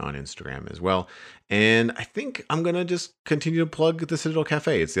soon on Instagram as well. And I think I'm going to just continue to plug the Citadel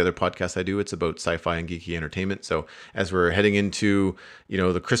Cafe. It's the other podcast I do. It's about sci-fi and geeky entertainment. So as we're heading into,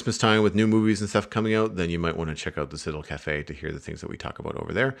 the Christmas time with new movies and stuff coming out, then you might want to check out the Citadel Cafe to hear the things that we talk about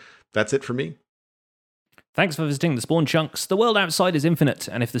over there. That's it for me. Thanks for visiting the Spawn Chunks. The world outside is infinite,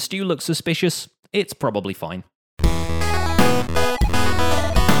 and if the stew looks suspicious, it's probably fine.